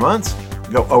summer months,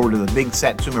 go over to the Big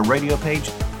Satsuma radio page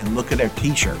and look at their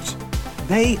t-shirts.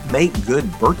 They make good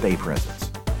birthday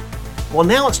presents. Well,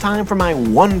 now it's time for my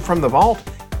One from the Vault.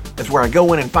 That's where I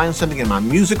go in and find something in my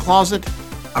music closet,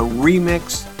 a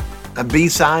remix, a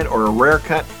B-side, or a rare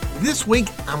cut. This week,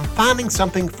 I'm finding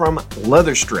something from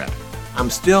Leatherstrip. I'm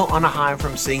still on a high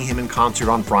from seeing him in concert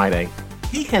on Friday.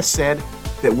 He has said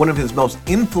that one of his most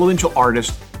influential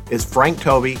artists is Frank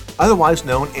Toby, otherwise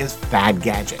known as Fad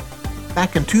Gadget.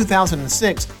 Back in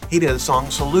 2006, he did a song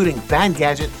saluting Fad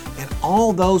Gadget and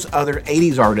all those other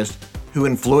 80s artists who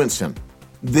influenced him.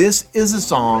 This is a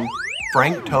song,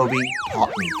 Frank Toby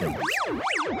Taught Me Things.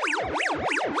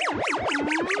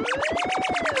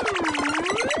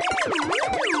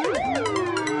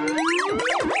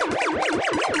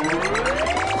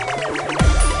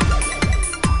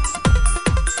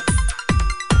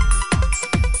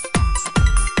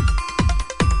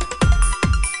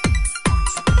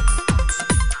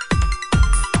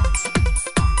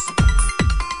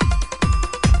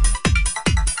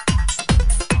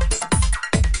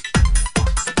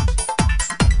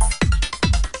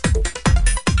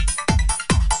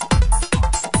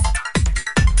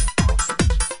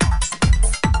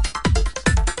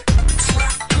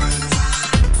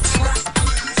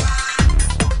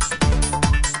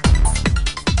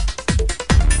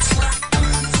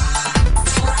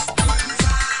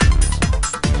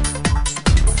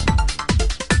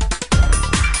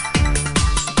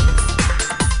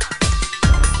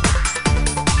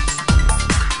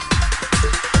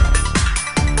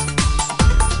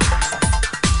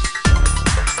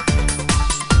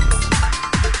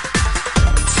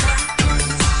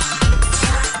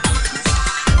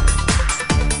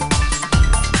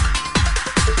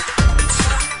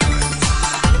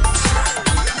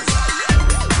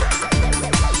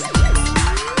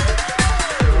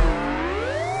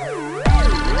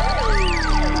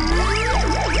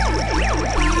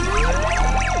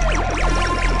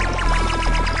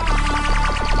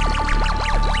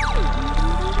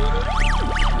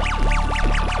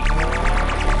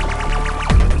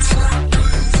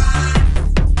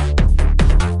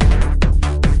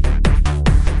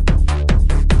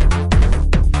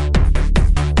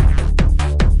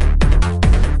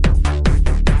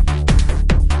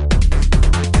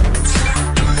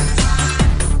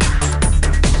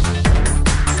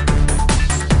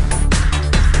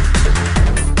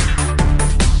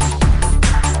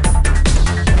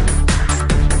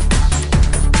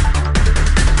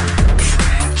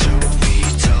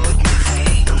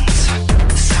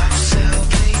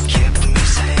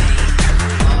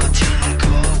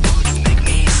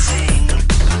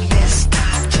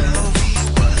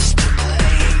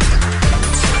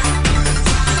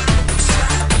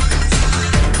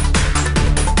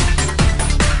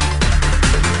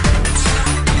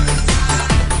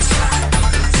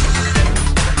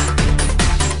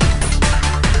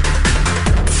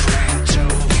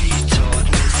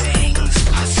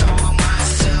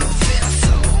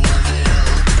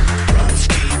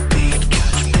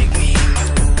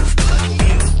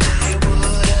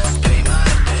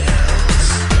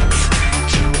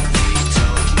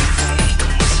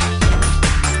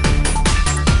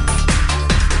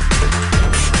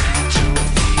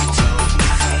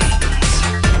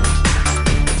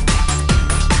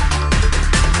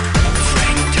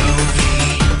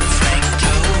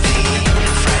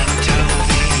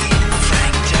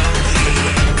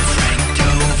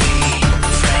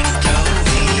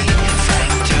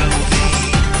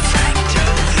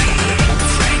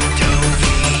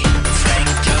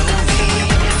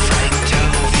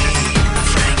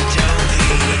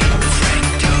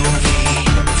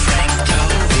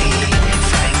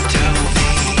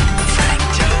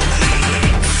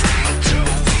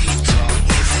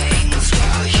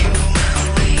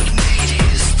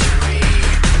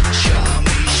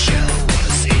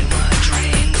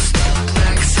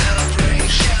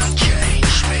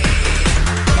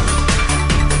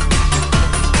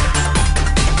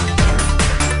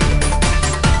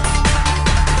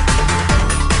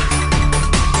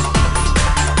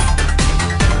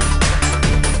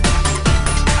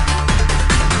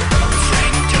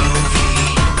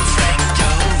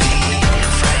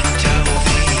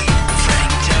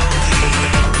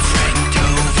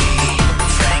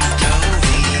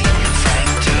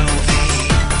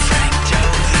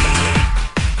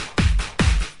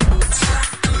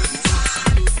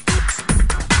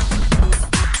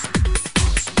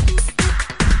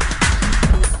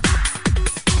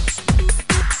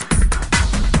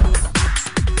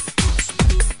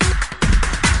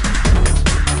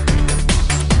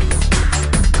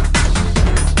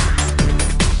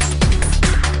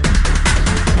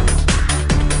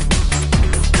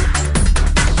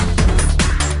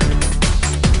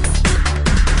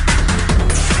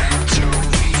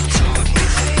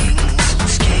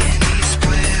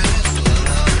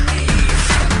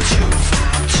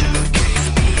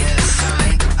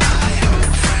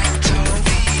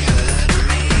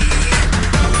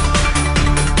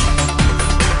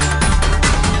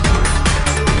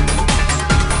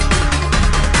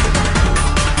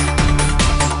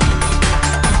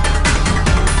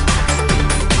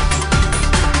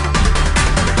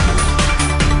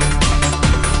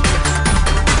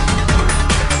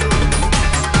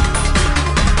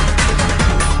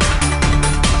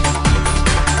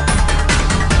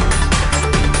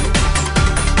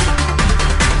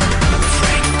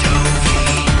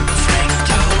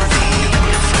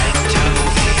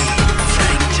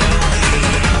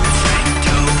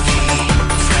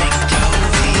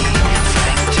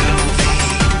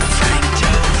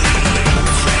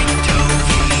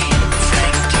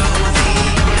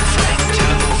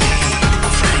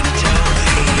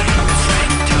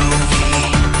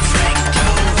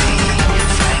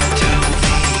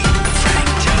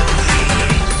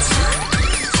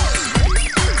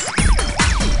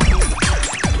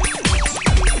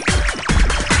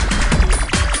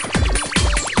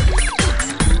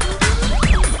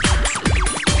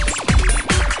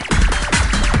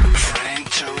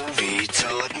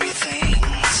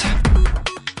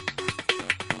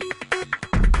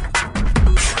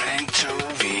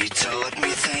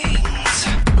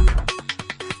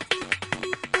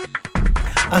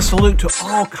 A salute to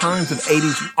all kinds of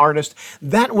 80s artists.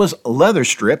 That was Leather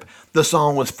Strip. The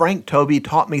song was Frank Toby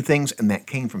Taught Me Things, and that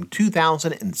came from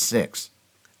 2006.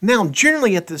 Now,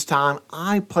 generally at this time,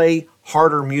 I play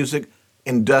harder music,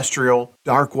 industrial,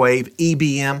 dark wave,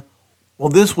 EBM. Well,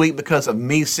 this week, because of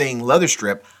me seeing Leather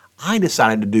Strip, I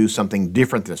decided to do something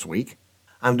different this week.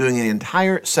 I'm doing an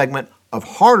entire segment of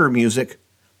harder music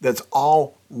that's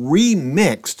all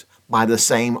remixed by the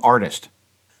same artist.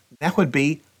 That would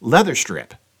be Leather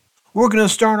Strip. We're going to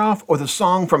start off with a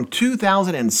song from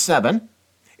 2007.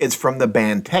 It's from the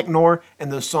band Technor,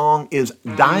 and the song is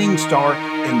Dying Star,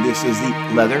 and this is the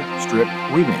Leather Strip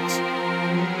remix.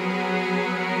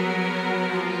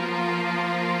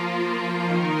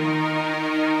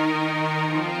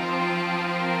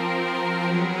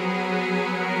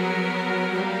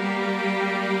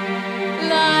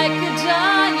 Like a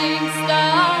dying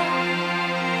star,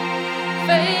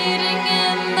 fading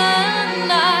in the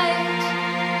night.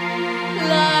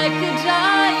 Like a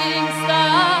dying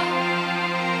star,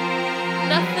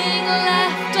 nothing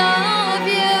left of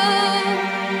you.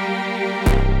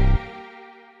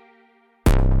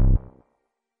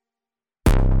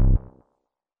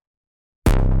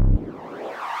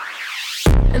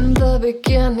 In the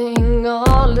beginning,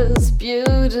 all is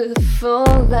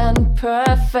beautiful and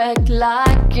perfect,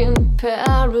 like in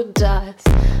paradise.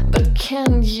 But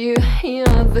can you hear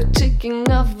the ticking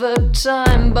of the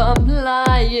time bomb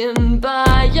lying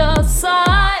by your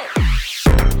side?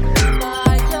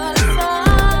 By your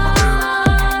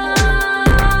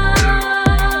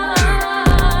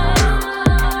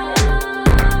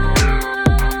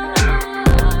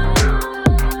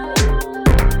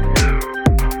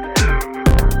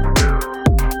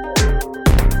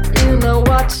You know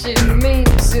what you mean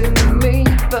to me,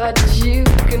 but you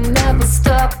can never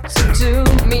stop to do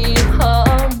me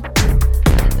harm.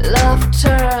 Love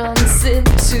turns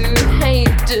into hate,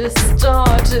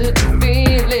 distorted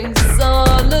feelings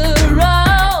all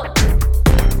around.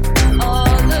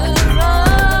 All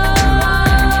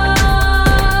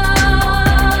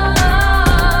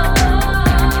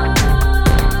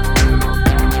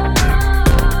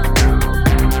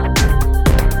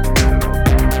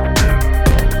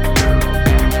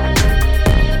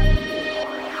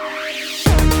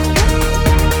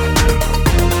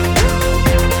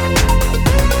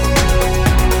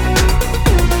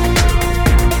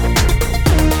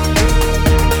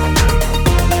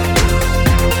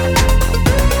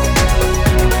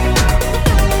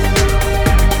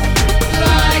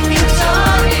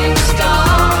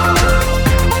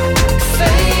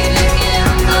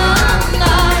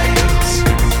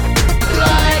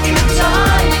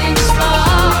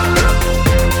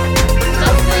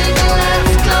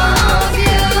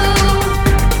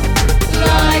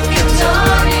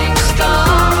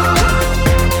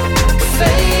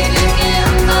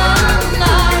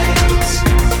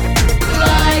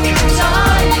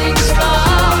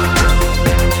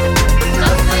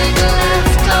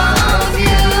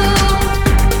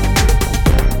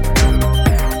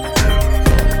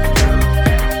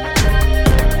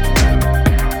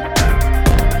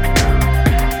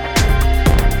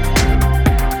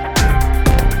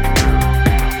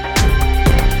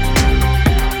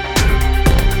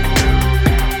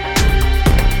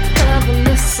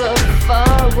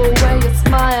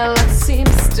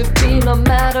no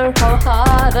matter how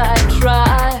hard I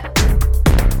try.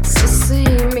 So see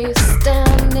me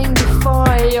standing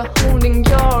before you, holding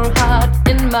your heart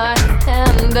in my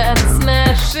hand and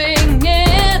smashing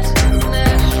it,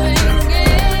 smashing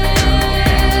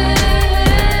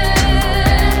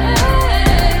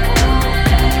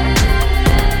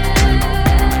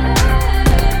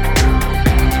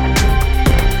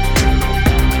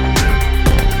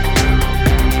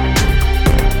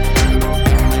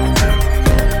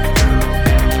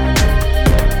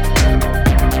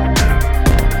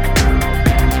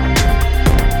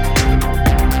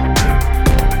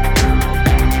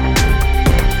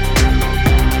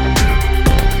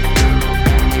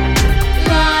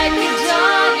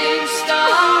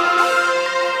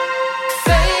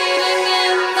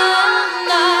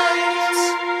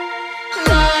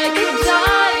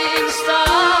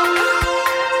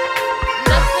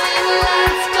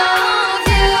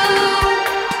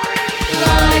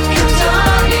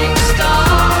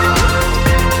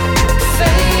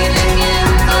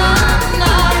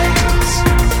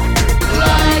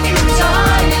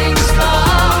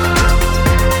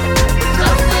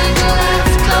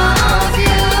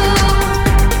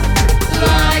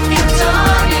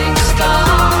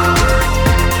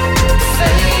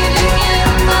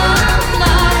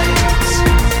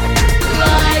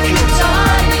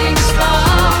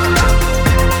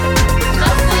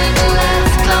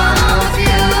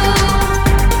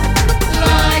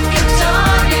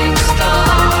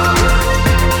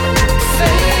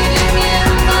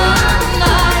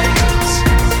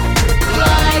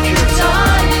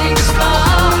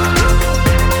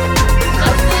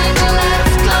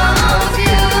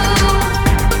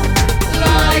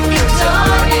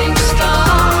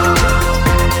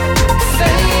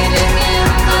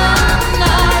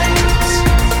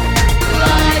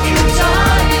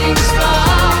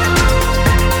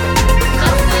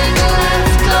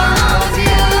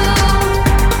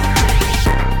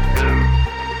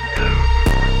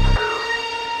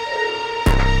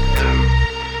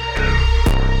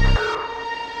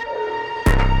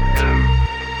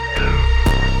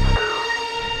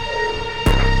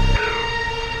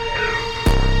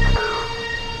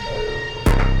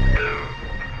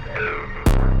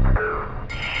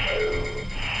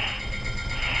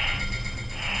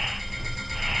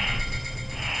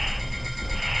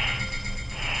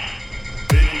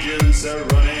engines are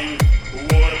running,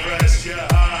 water pressure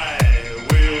high,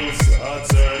 wheels are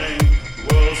turning,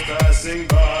 world's passing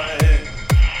by.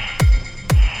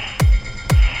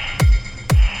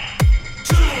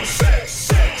 2, 6,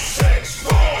 6, 6,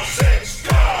 4, 6,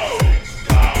 go!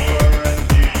 Power and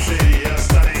beauty are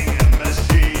stunning, a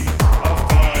machine of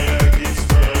fire keeps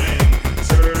burning,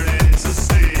 turning to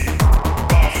steam.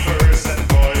 Buffers and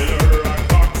boiler, a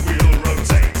cogwheel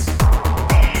rotates,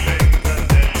 pumping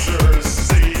condensers,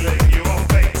 sealing your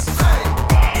fate.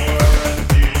 Power and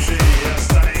beauty are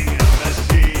stunning, a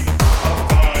machine of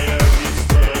fire keeps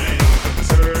burning.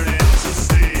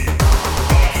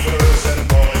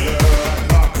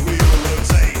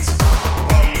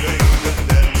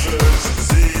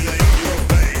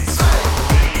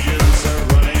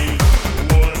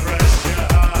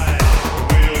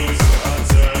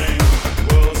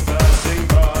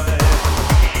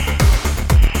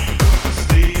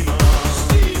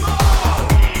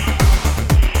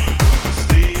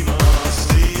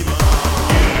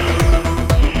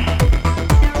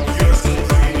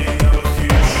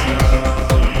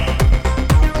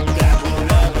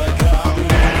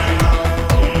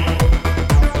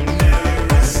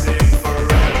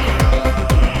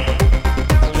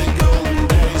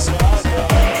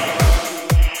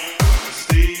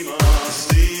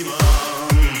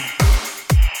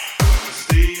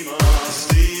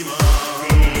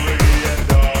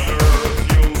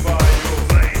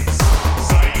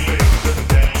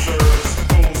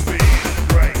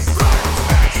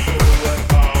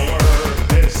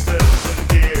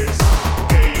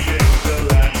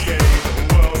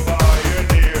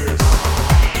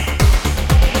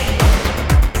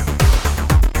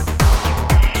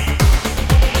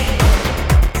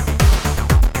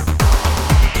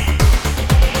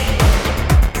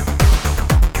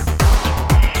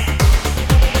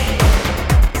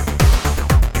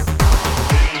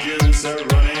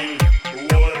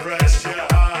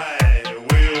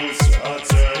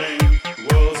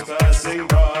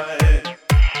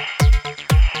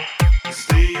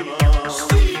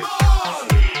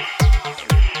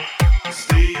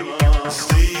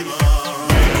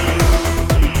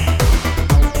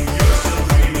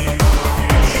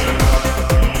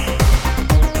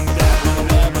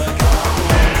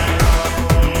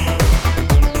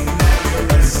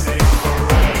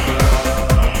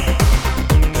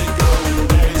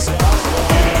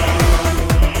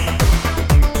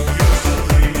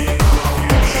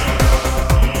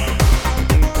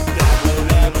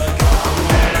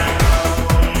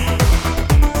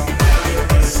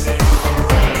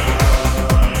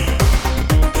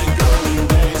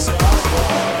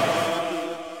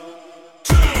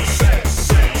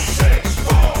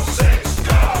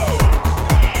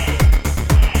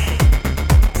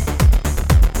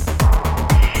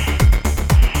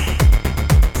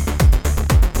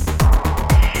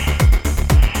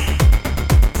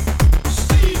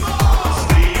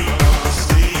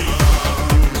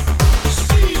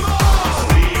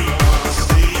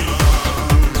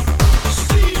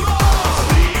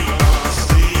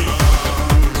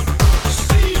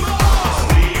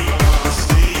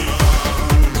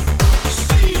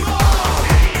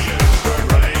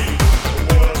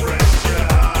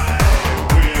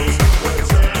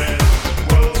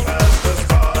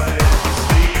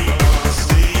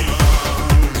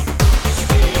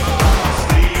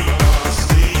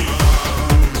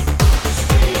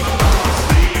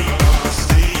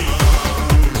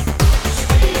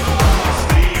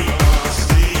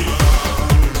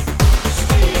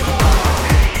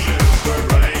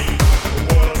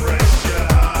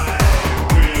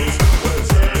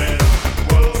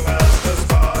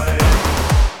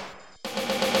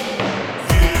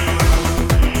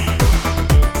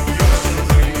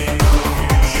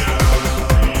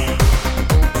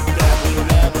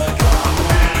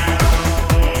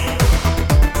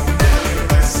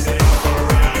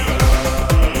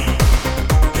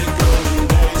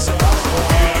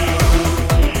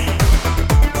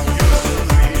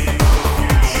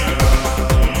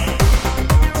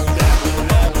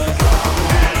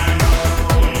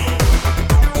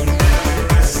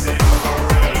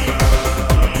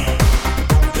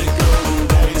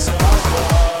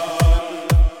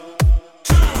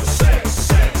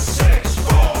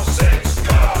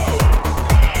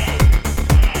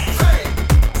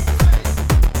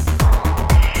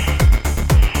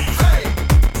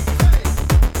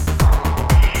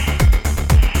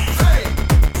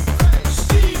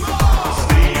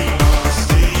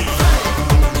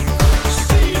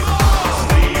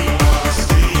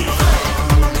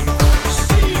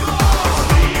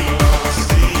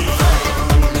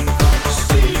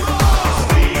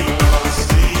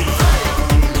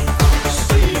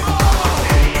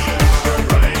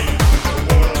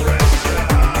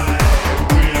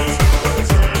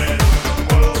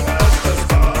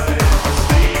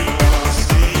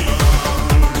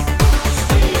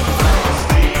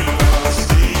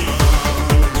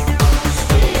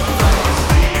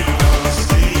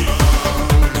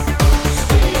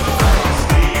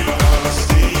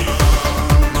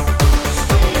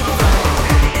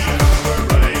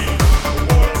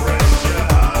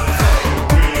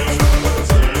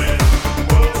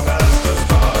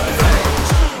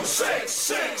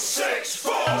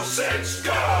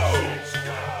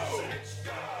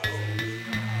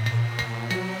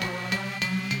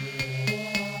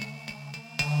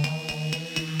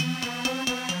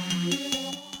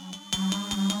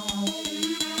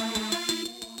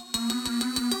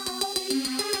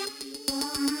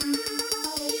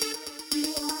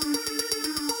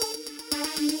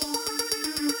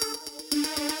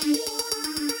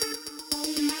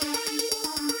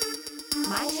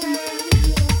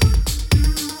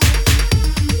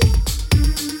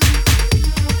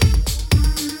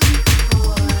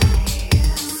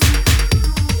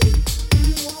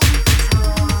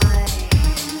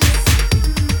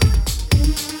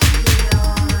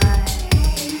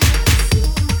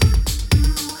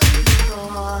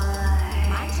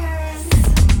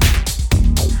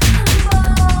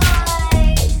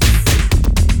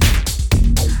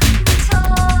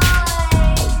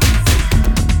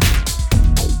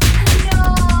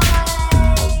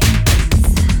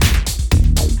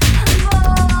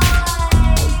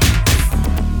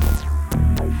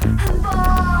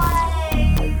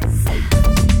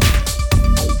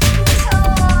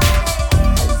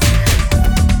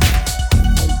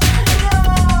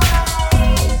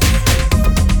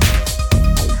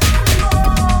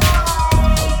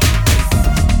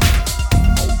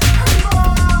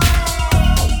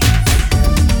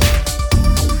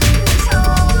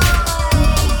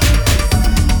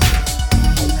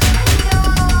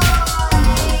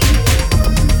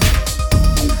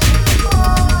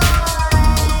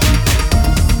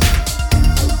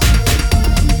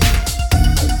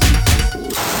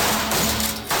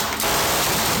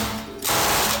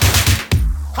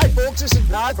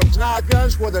 high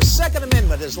guns where the Second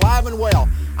Amendment is live and well.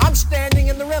 I'm standing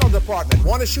in the rental department.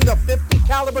 Want to shoot a 50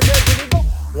 caliber Desert Eagle?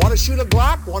 Want to shoot a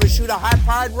Glock? Want to shoot a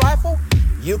high-powered rifle?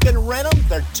 You can rent them.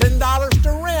 They're $10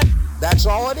 to rent. That's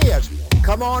all it is.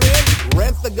 Come on in,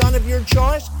 rent the gun of your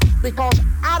choice, because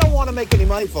I don't want to make any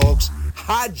money, folks.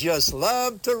 I just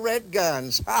love to rent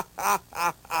guns.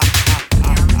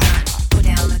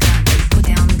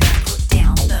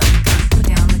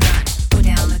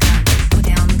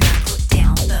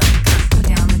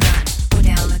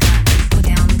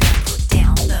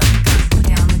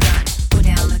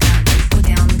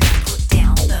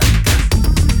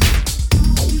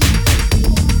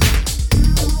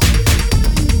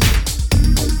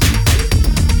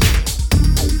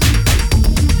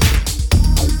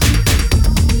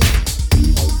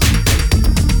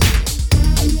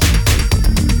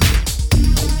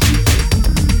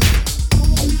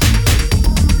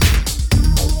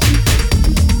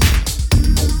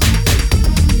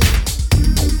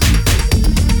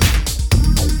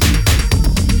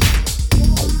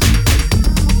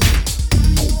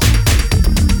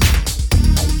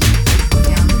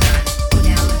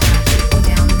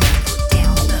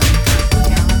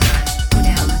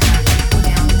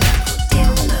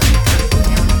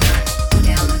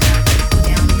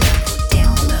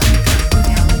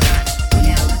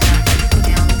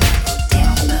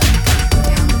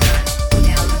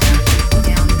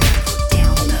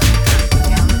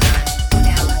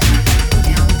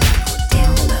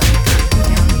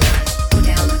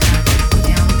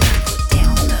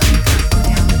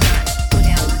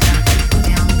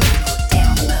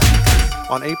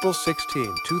 On April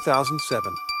 16,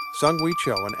 2007, Sung-Wee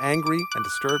Cho, an angry and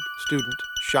disturbed student,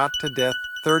 shot to death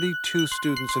 32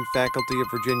 students and faculty of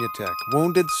Virginia Tech,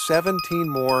 wounded 17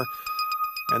 more,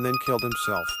 and then killed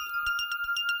himself.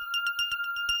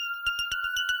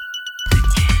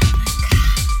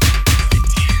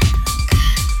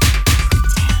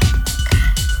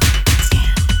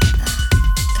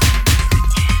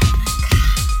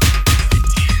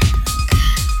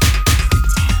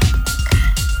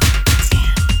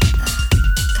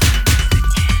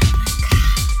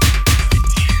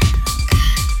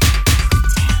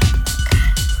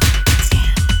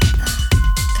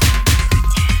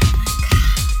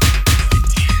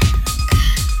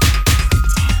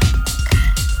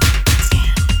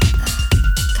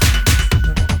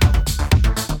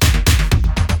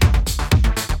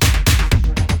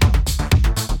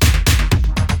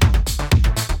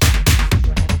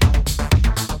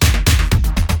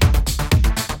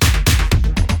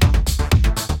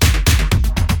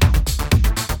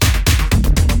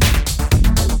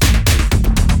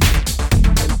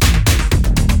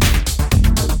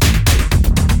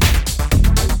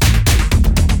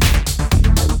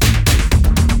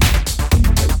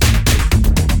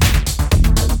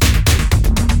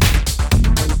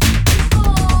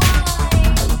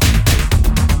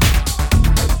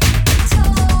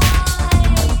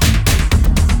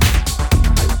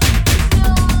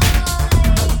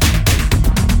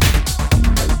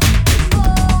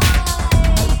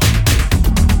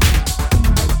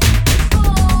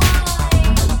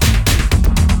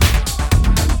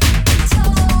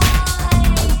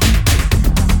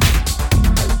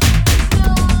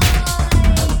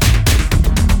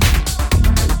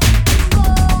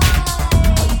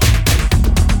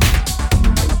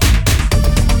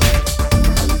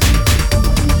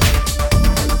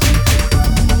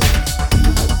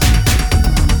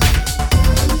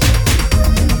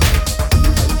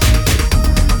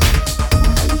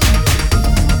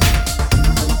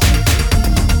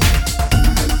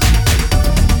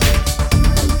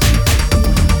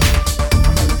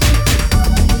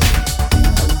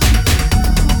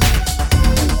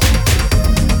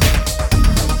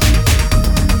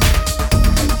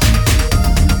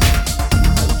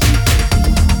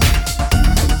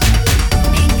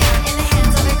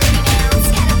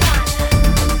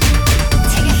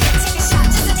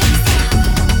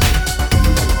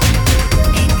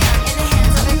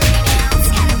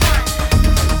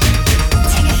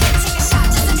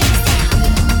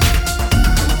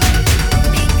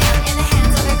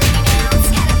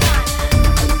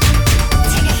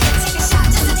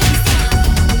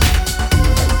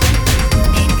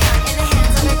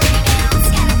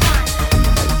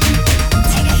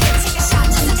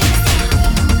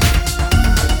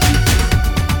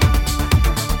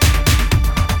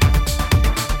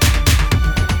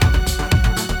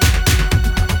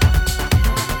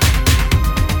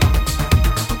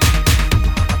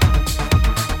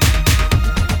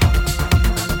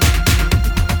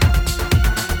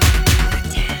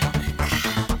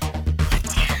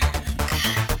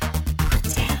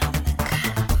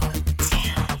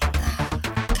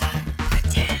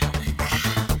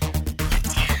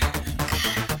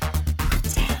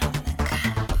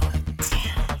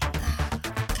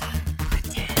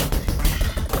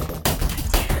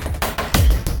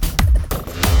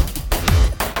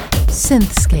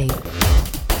 SYNTHscape.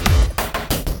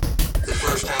 The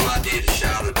first time I did a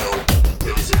shot of dope,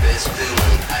 it was the best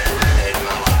feeling I ever had in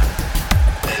my life.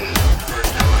 And the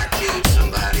first time I killed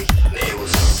somebody, it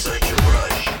was such a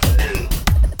rush. And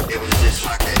it was just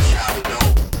like that shot of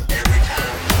dope. Every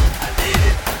time I did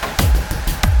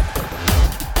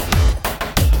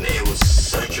it, it was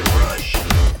such a rush.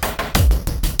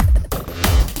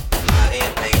 I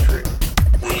am hatred.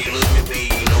 When you look at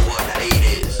me, you know what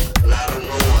hate is. And I don't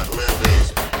know what love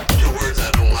is. To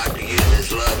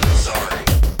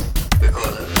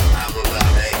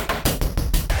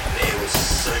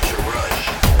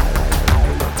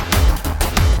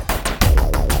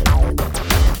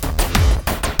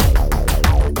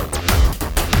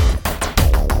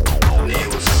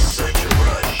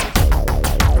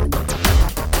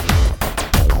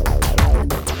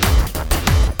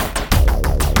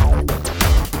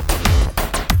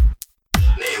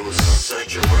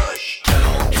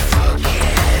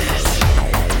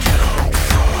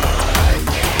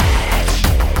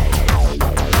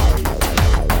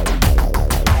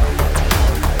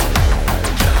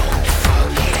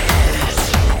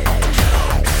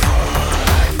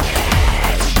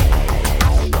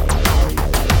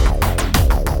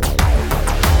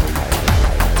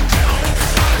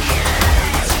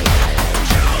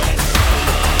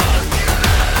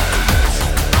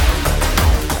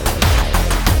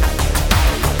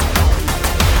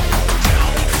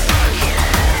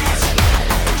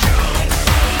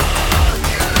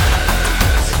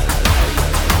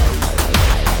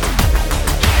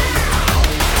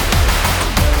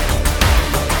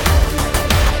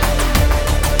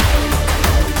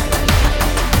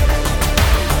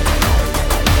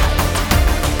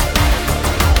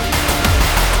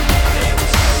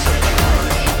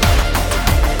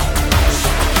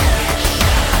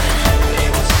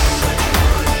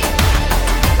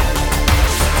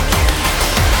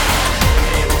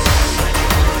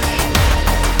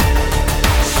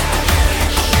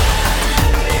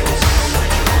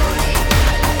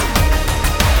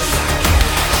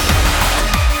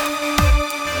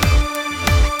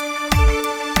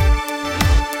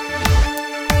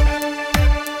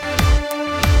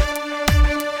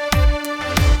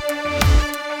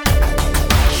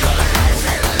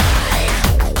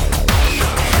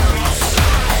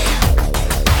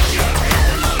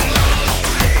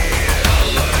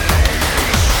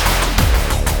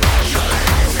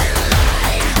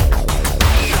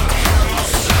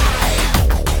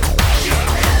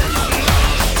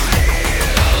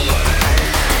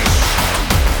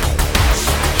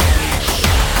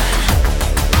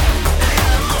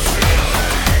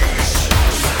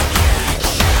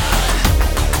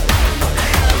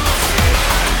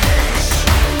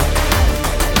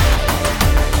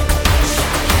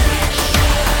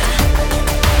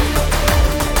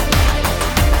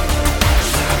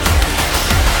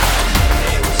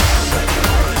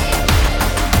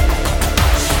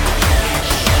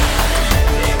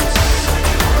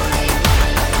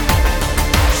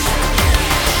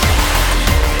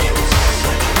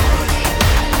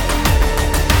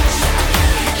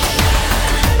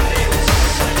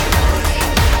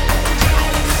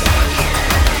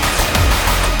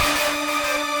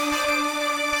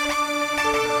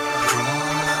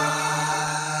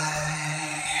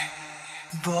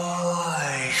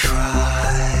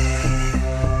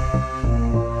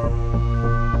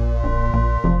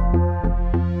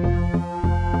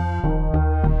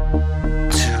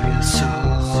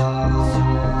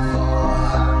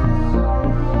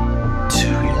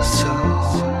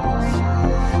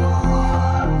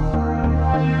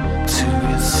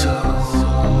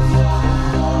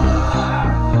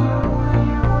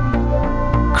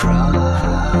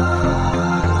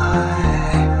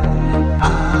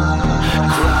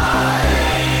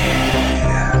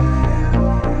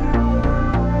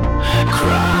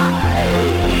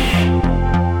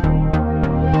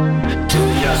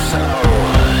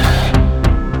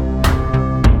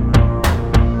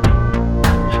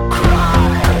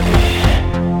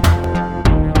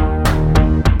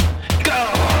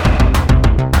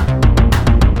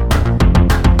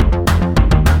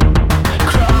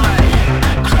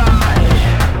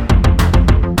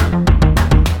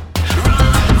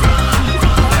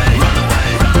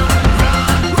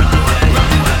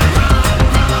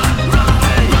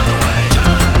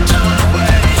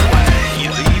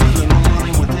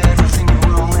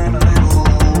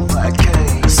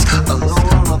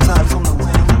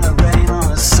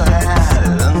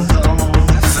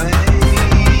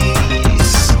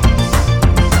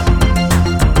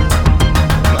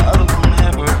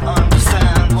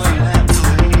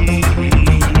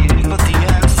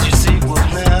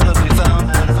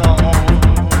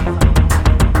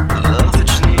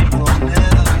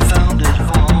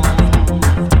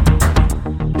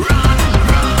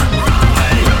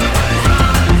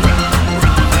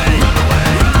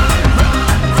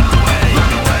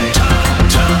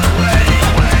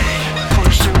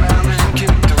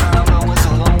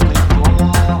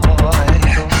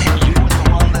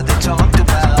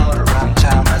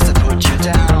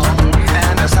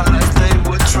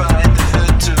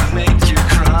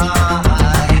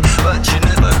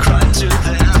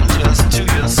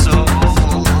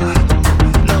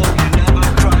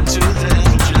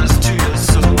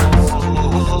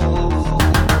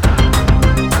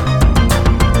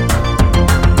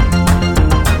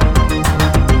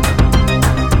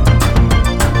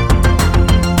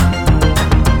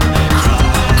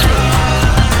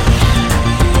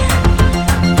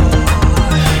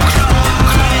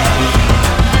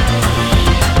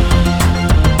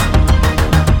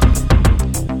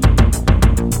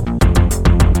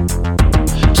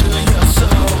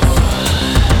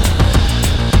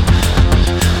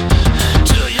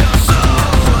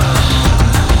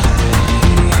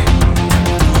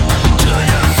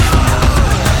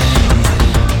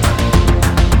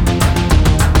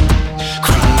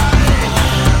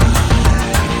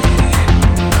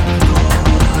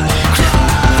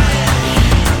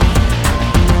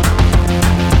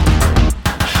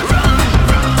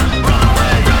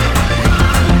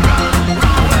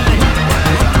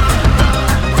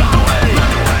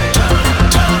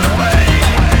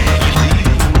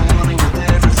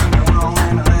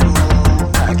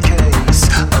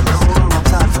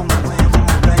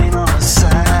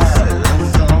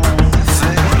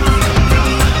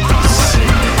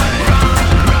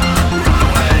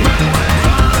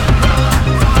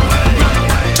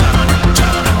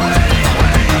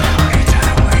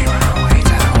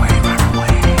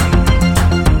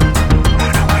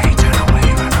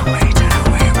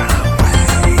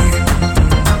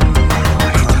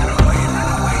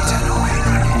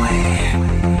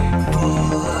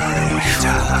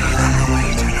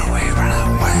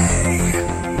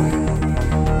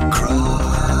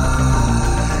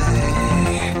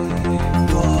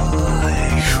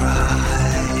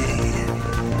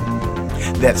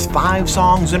That's 5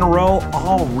 songs in a row,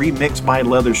 all remixed by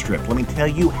Leatherstrip. Let me tell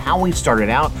you how he started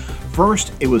out.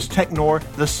 First, it was Technor.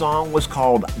 The song was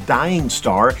called Dying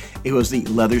Star. It was the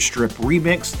Leatherstrip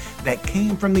remix that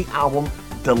came from the album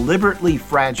Deliberately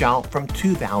Fragile from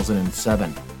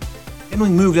 2007. Then we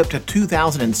moved up to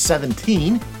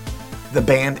 2017. The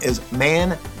band is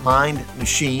Man, Mind,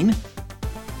 Machine.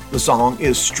 The song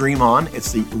is Stream On.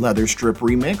 It's the Leatherstrip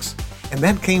remix. And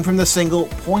that came from the single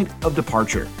Point of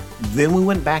Departure. Then we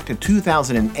went back to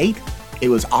 2008. It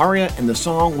was Aria, and the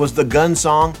song was the Gun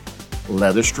Song,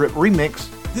 Leatherstrip remix.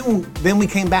 Then we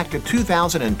came back to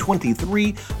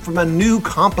 2023 from a new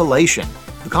compilation.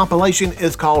 The compilation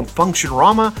is called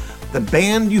Function-Rama. The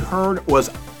band you heard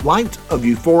was Light of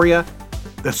Euphoria.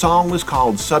 The song was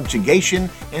called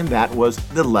Subjugation, and that was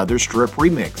the Leatherstrip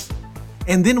remix.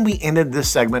 And then we ended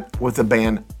this segment with the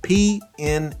band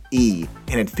PNE,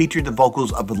 and it featured the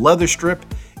vocals of Leatherstrip.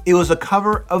 It was a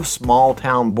cover of Small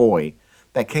Town Boy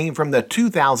that came from the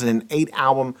 2008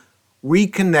 album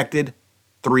Reconnected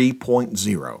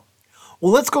 3.0.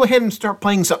 Well, let's go ahead and start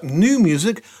playing some new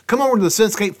music. Come over to the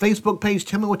SYNTHscape Facebook page.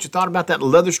 Tell me what you thought about that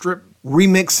Leatherstrip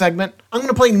remix segment. I'm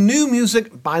going to play new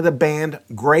music by the band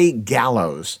Grey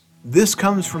Gallows. This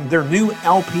comes from their new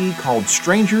LP called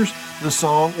Strangers. The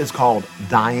song is called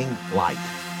Dying Light.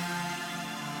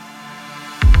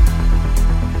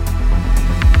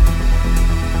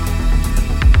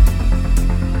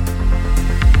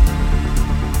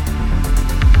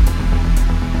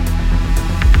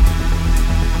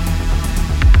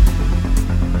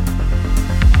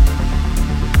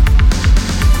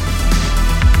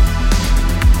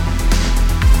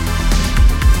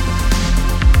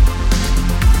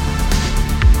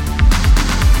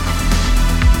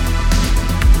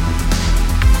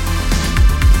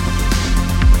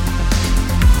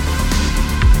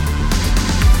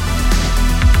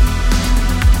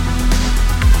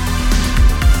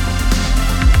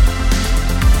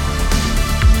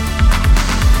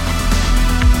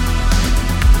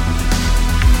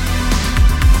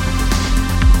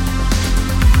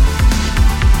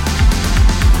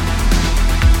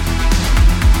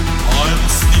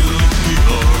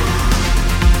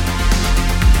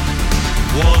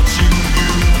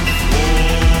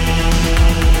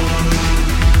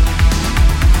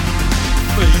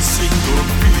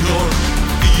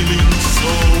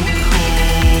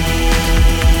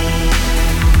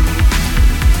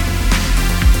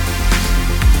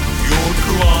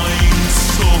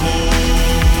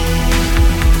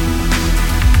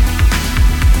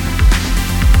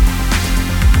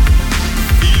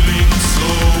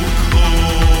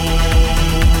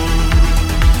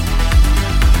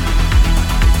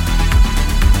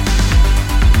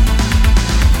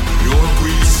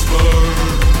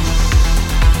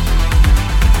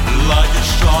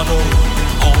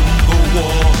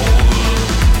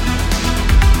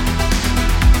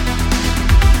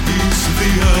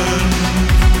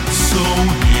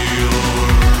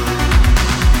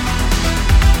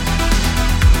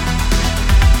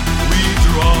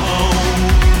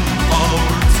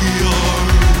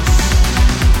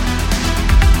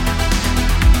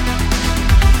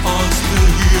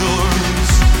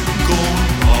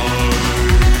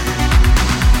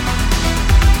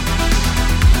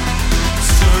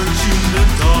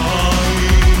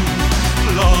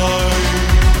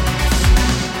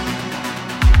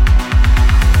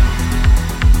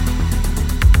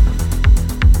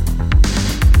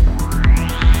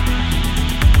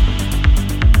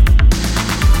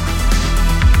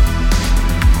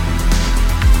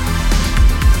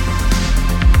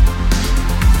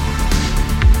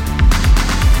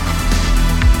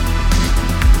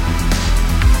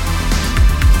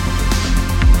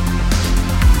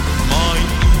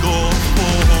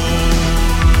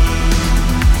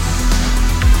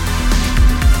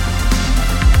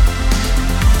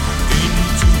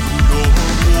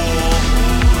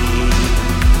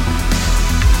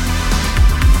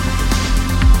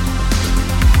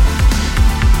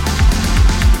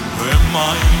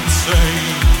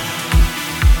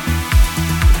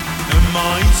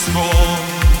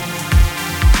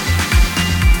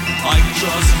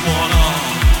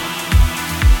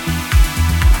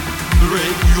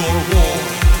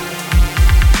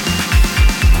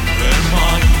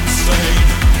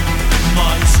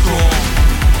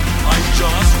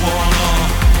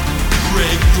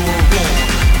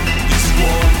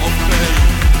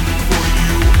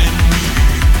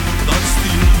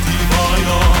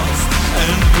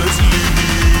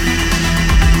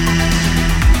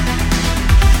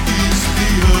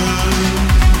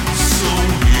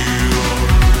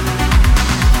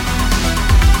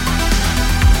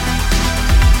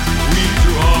 We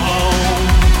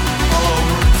drown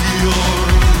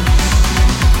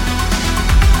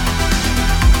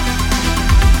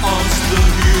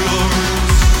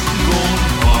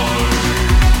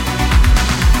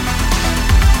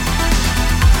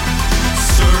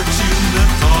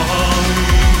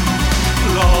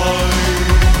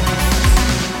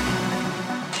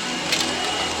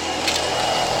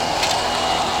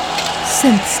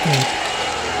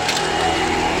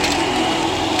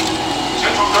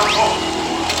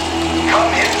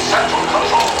Come in central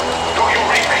control. Do you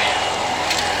read me?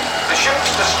 The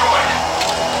ship's destroyed.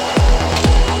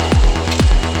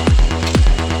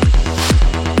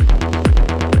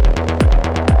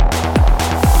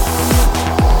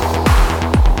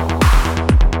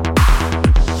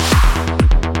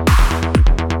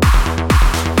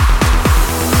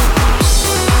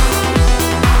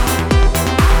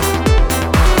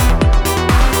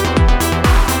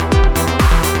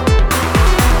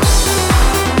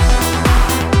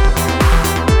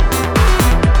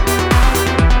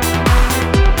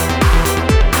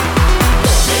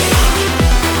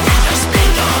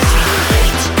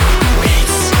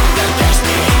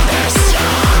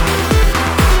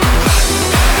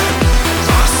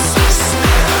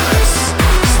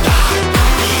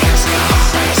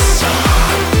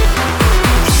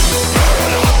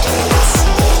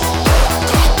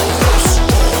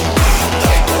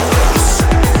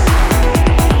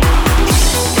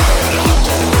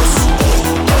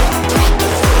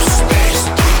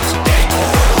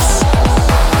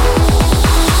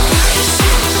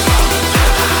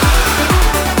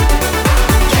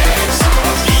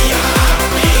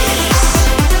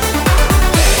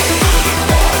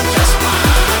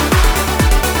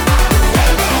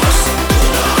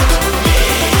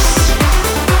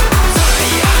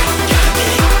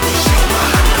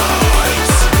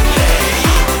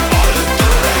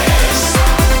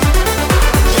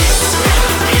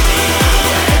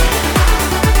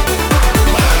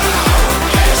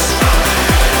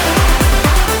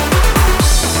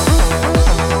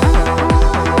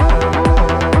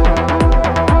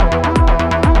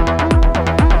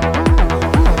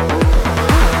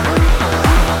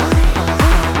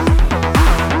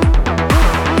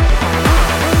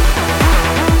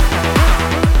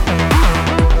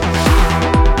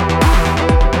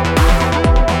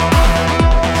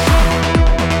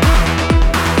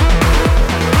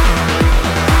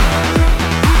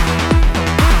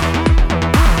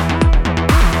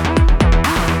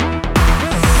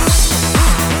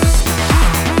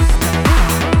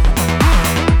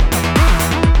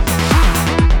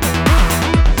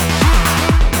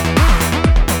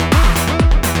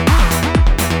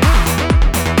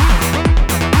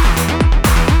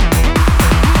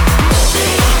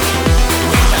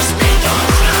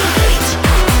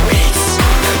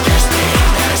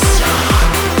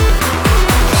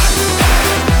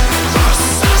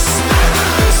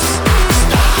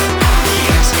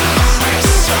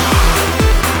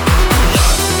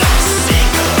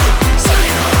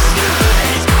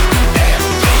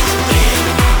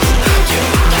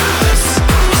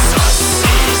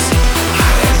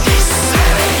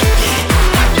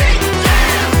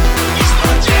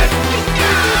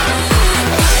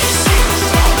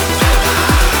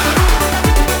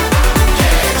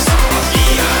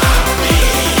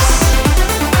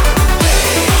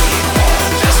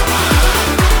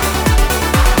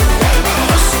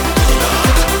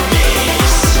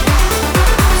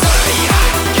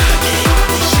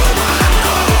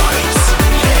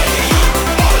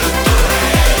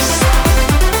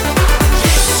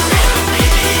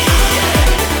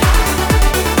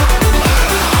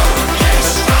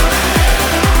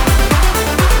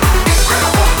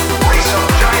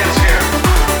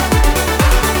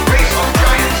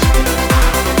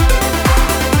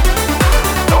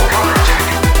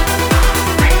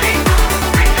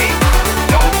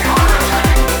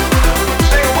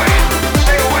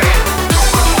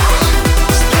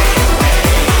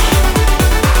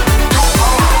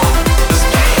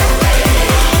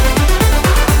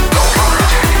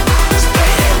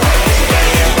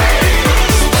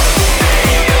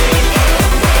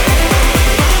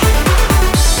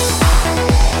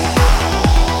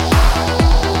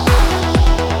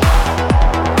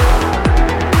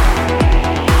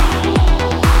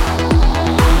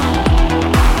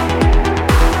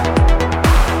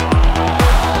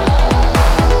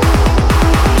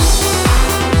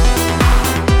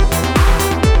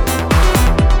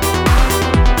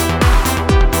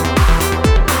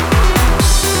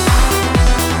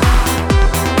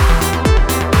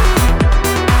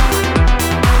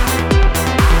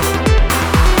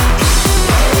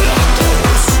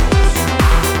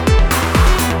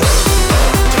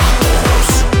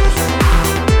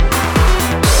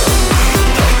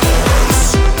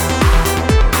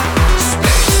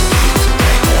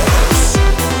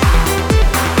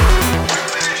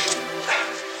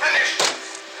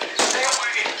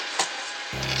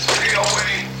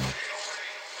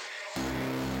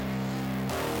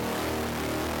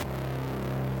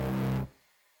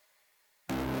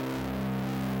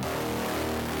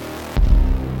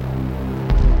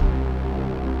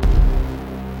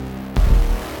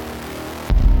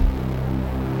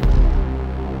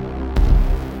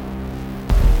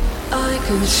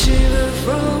 I shiver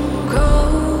from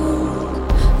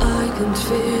cold. I can't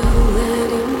feel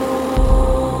anymore.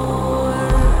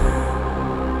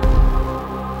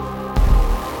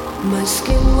 My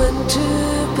skin went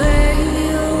too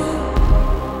pale.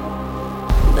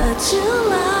 But you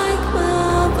like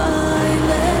my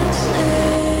violet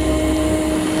nails.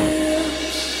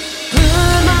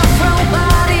 Put my front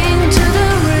body into the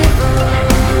river.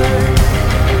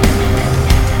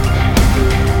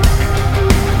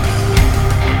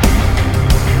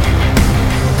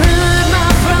 Put my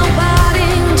front body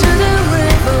into the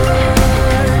river.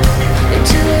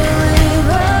 Into the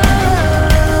river.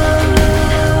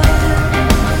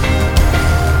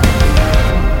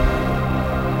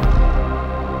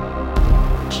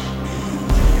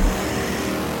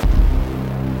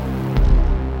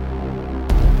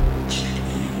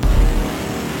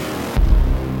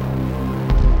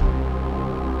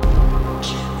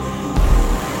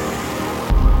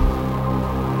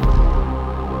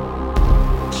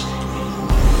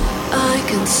 I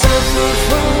can suffer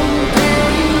from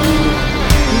pain.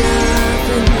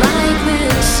 Nothing like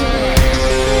this.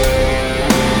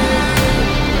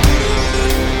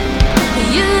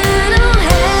 You don't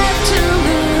have to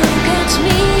look at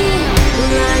me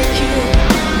like you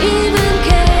even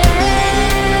care.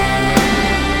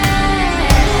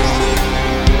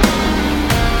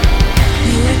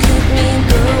 You keep me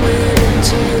going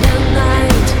into the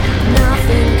night.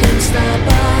 Nothing can stop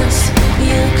us.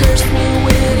 You cursed me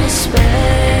with despair.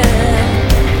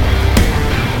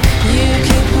 You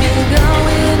keep me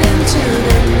going into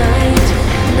the night.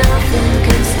 Nothing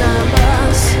can stop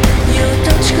us. Your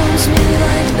touch calms me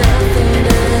like nothing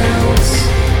else.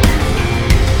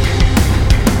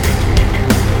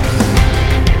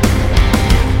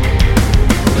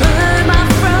 Put my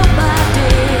front body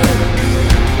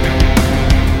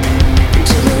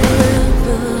into the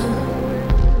river.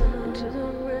 Into the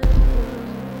river.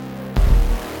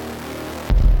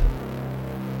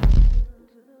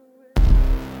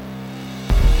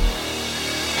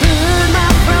 Put my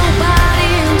front body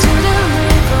into the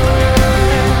river.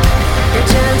 The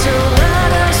gentle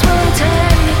waters will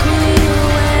take me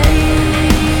away.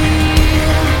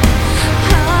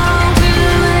 I'll do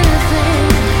anything.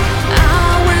 I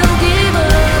will give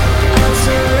up. I'll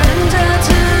surrender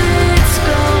to its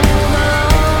cold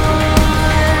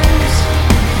arms.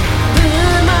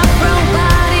 Put my front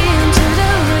body into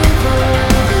the river.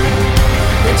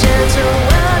 The gentle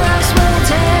waters will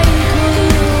take me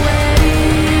away.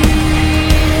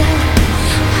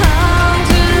 I'll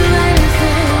do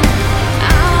anything.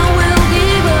 I will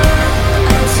give up.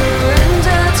 I'll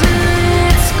surrender to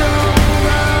its cold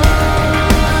arms.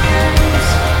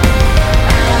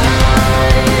 I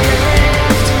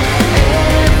left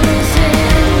everything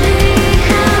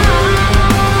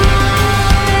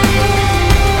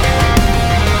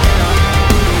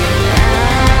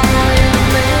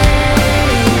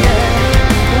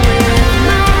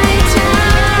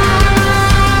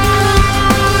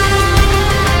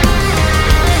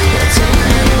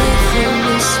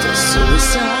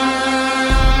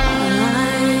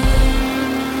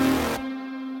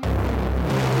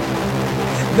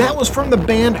That was from the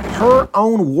band Her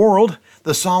Own World.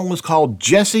 The song was called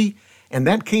Jessie, and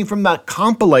that came from the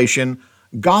compilation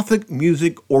Gothic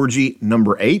Music Orgy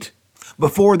No. 8.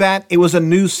 Before that, it was a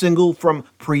new single from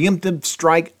Preemptive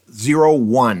Strike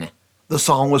 01. The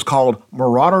song was called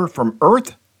Marauder from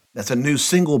Earth. That's a new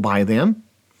single by them.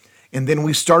 And then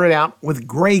we started out with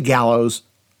Grey Gallows.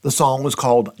 The song was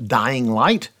called Dying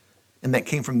Light, and that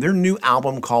came from their new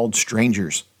album called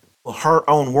Strangers. Well, Her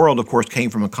Own World, of course,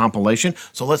 came from a compilation,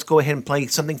 so let's go ahead and play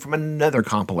something from another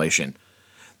compilation.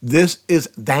 This is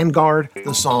Vanguard.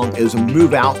 The song is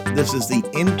Move Out. This is the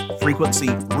Infrequency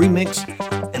remix,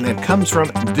 and it comes from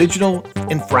Digital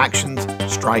Infractions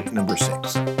Strike No.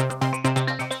 6.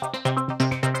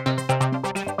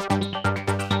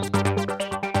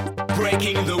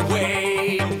 Breaking the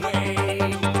way,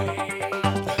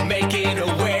 making a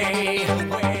way,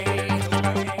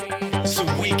 so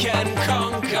we can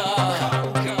conquer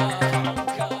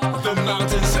the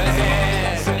mountains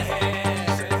ahead.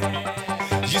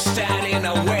 You stand in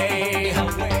our way,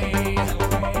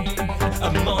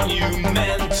 a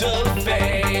monumental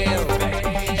fail.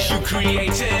 You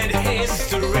created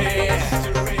history,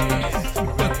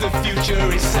 but the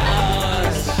future is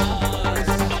ours.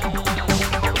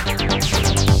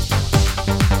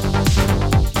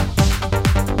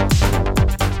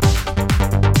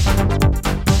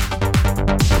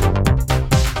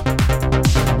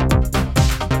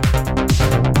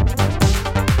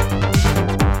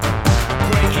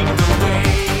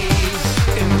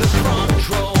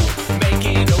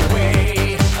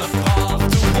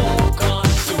 On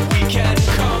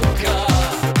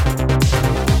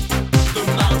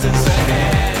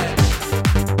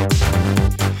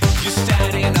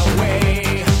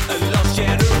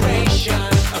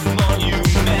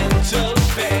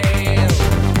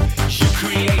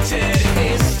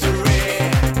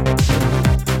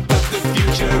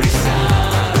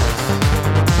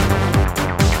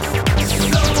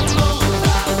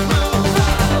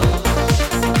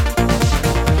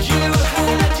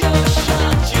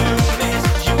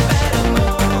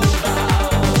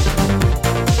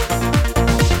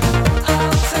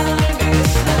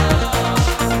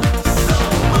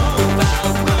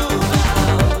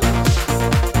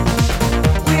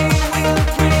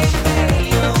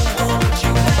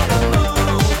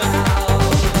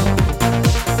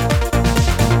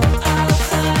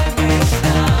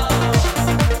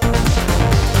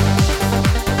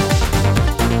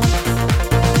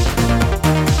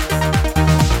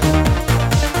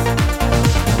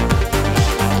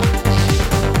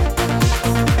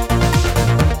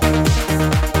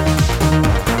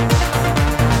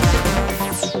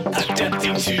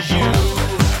to you.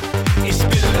 It's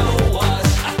below us,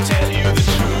 I tell you the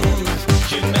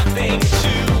truth. You're nothing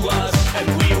to us, and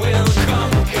we will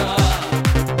conquer.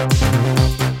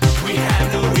 We have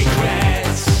no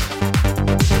regrets.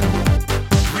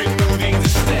 Removing the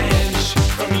stench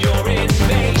from your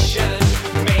invasion,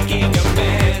 making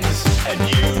amends, a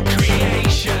new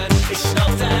creation. It's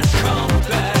not that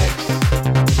complex.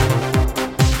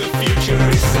 The future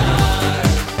is ours.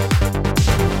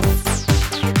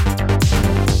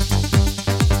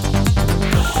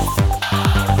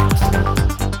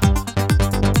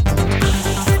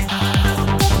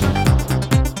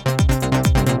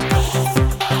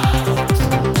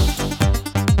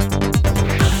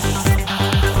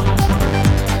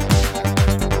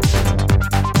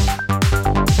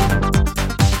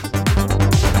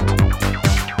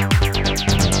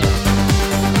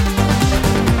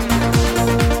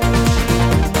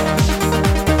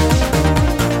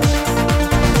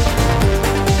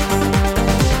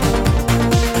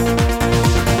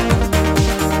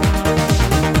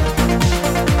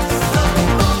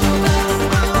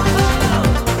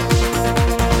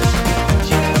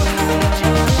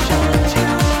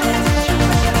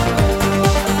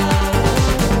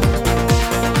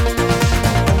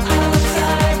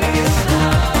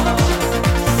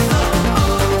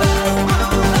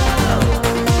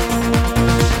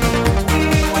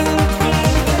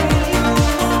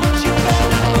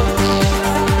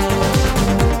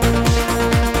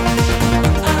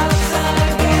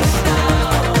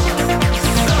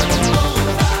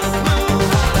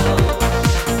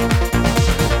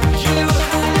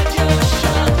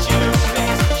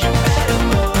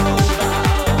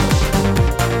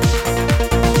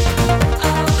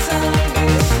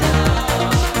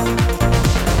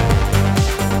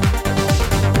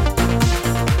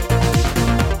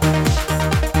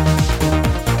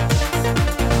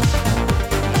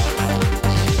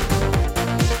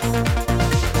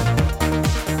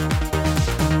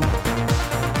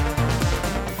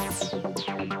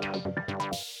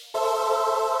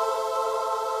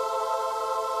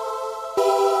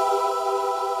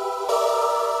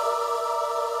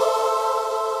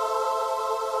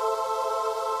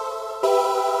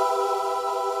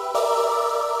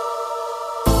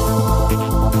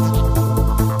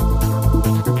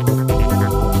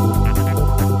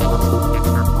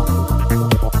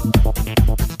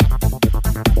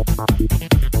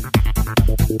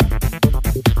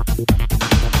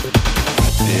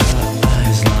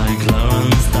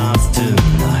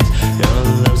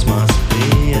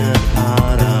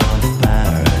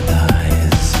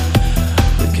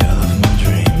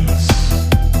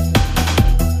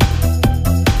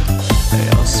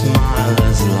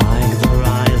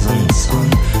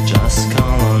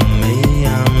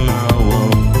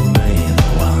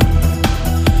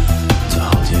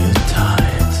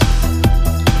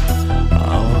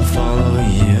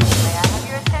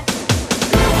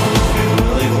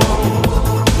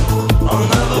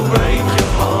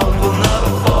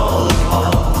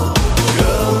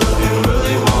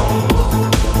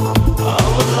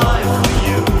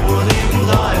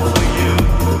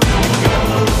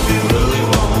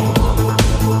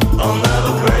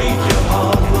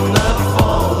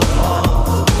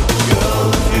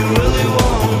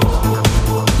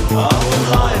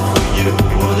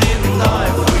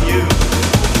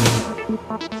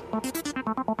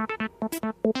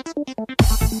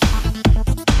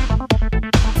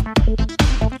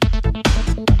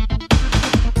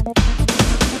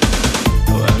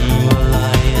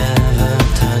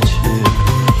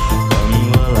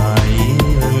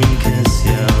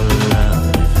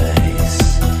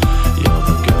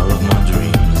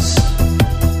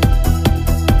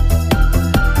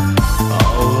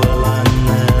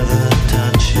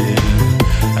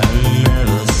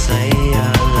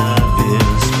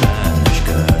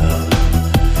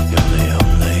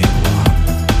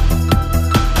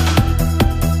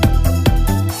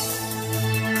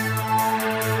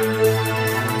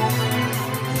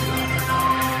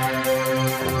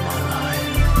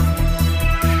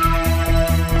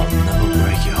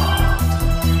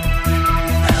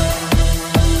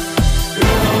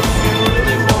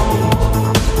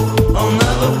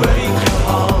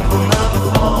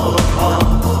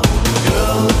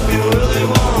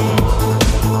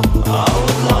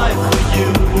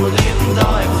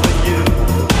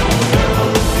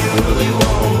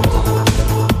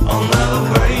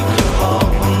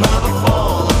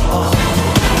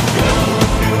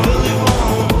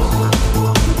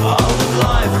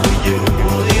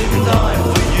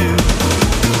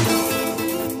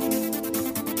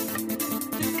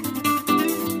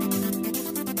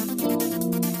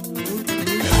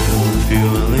 you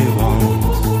really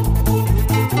want.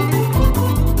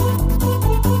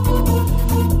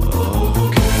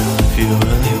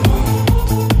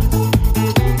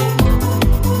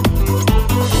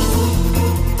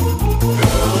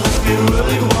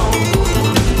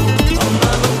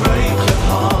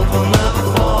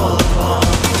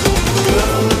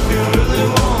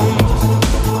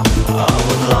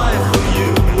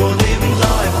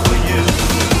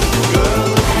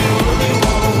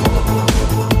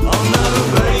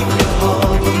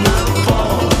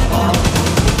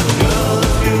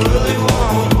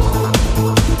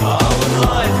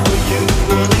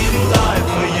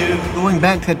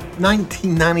 back to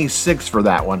 1996 for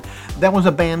that one. That was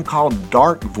a band called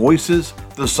Dark Voices.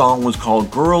 The song was called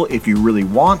Girl If You Really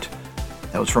Want.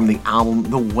 That was from the album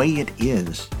The Way It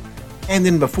Is. And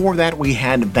then before that we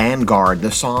had Vanguard.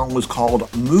 The song was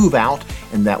called Move Out,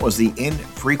 and that was the In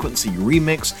Frequency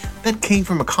remix that came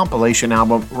from a compilation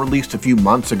album released a few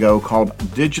months ago called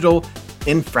Digital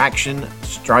Infraction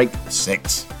Strike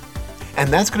 6. And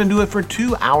that's going to do it for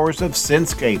 2 hours of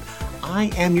SYNTHscape.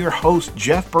 I am your host,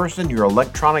 Jeff Burson, your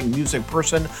electronic music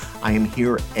person. I am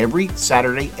here every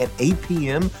Saturday at 8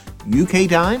 p.m. UK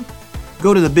time.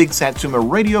 Go to the Big Satsuma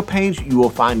radio page. You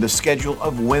will find a schedule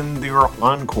of when there are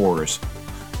encores.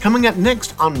 Coming up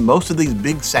next on most of these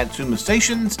Big Satsuma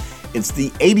stations, it's the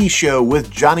 80s show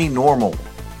with Johnny Normal.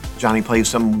 Johnny plays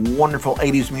some wonderful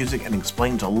 80s music and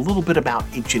explains a little bit about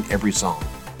each and every song.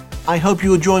 I hope you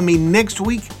will join me next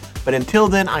week. But until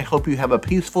then, I hope you have a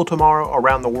peaceful tomorrow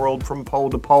around the world from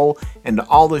pole to pole and to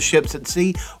all the ships at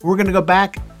sea. We're going to go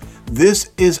back.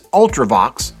 This is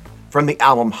Ultravox from the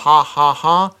album Ha Ha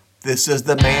Ha. This is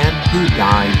the man who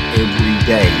died every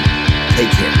day. Take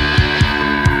care.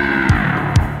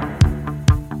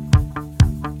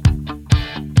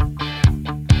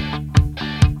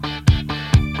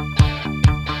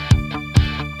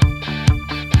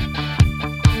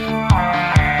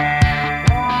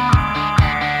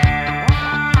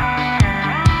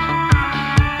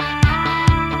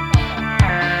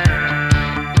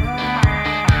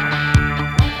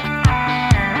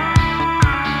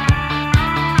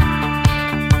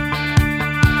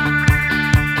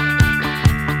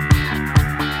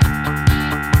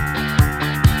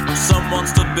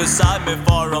 Beside me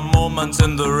for a moment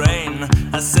in the rain,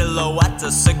 a silhouette,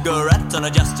 a cigarette, and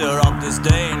a gesture of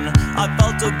disdain. I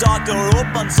felt a dark door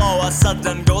open, saw a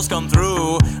sudden ghost come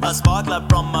through. A spark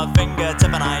leapt from my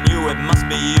fingertip, and I knew it must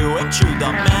be you. Ain't you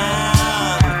the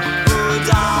man who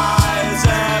dies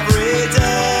every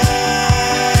day?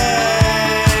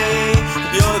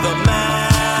 You're the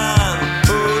man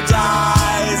who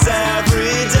dies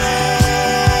every day.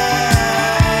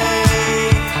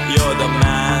 You're the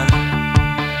man.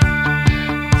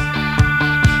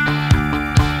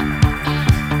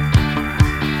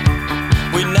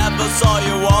 Saw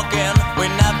you walking, we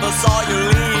never saw you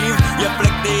leave. You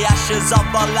flicked the ashes of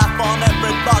a laugh on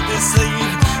everybody's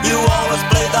sleeve. You always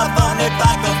play the funny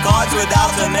pack of cards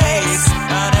without an ace,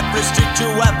 and every street you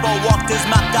ever walked is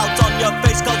mapped out on your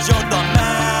face. Cause you're the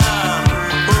man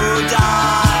who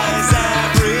dies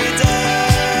every day.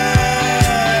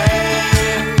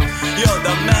 You're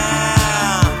the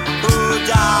man who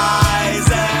dies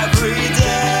every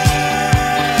day.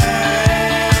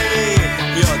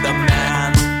 You're the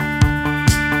man.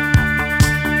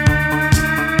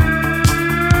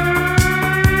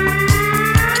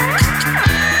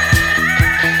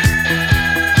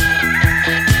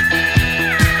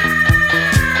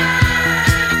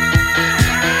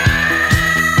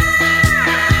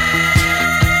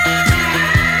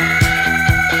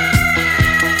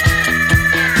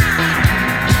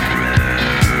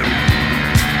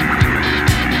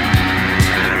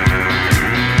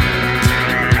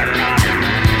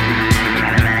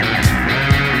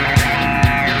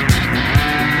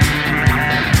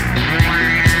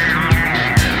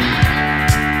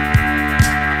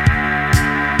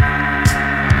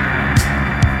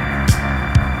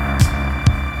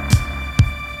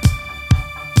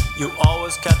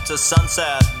 The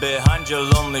sunset behind your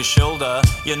lonely shoulder.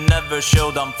 You never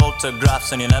showed on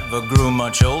photographs and you never grew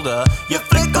much older. You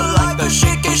flicker like a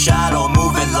shaky shadow,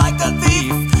 moving like a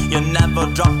thief. You never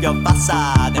drop your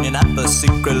facade and you never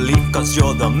seek relief. Cause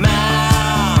you're the man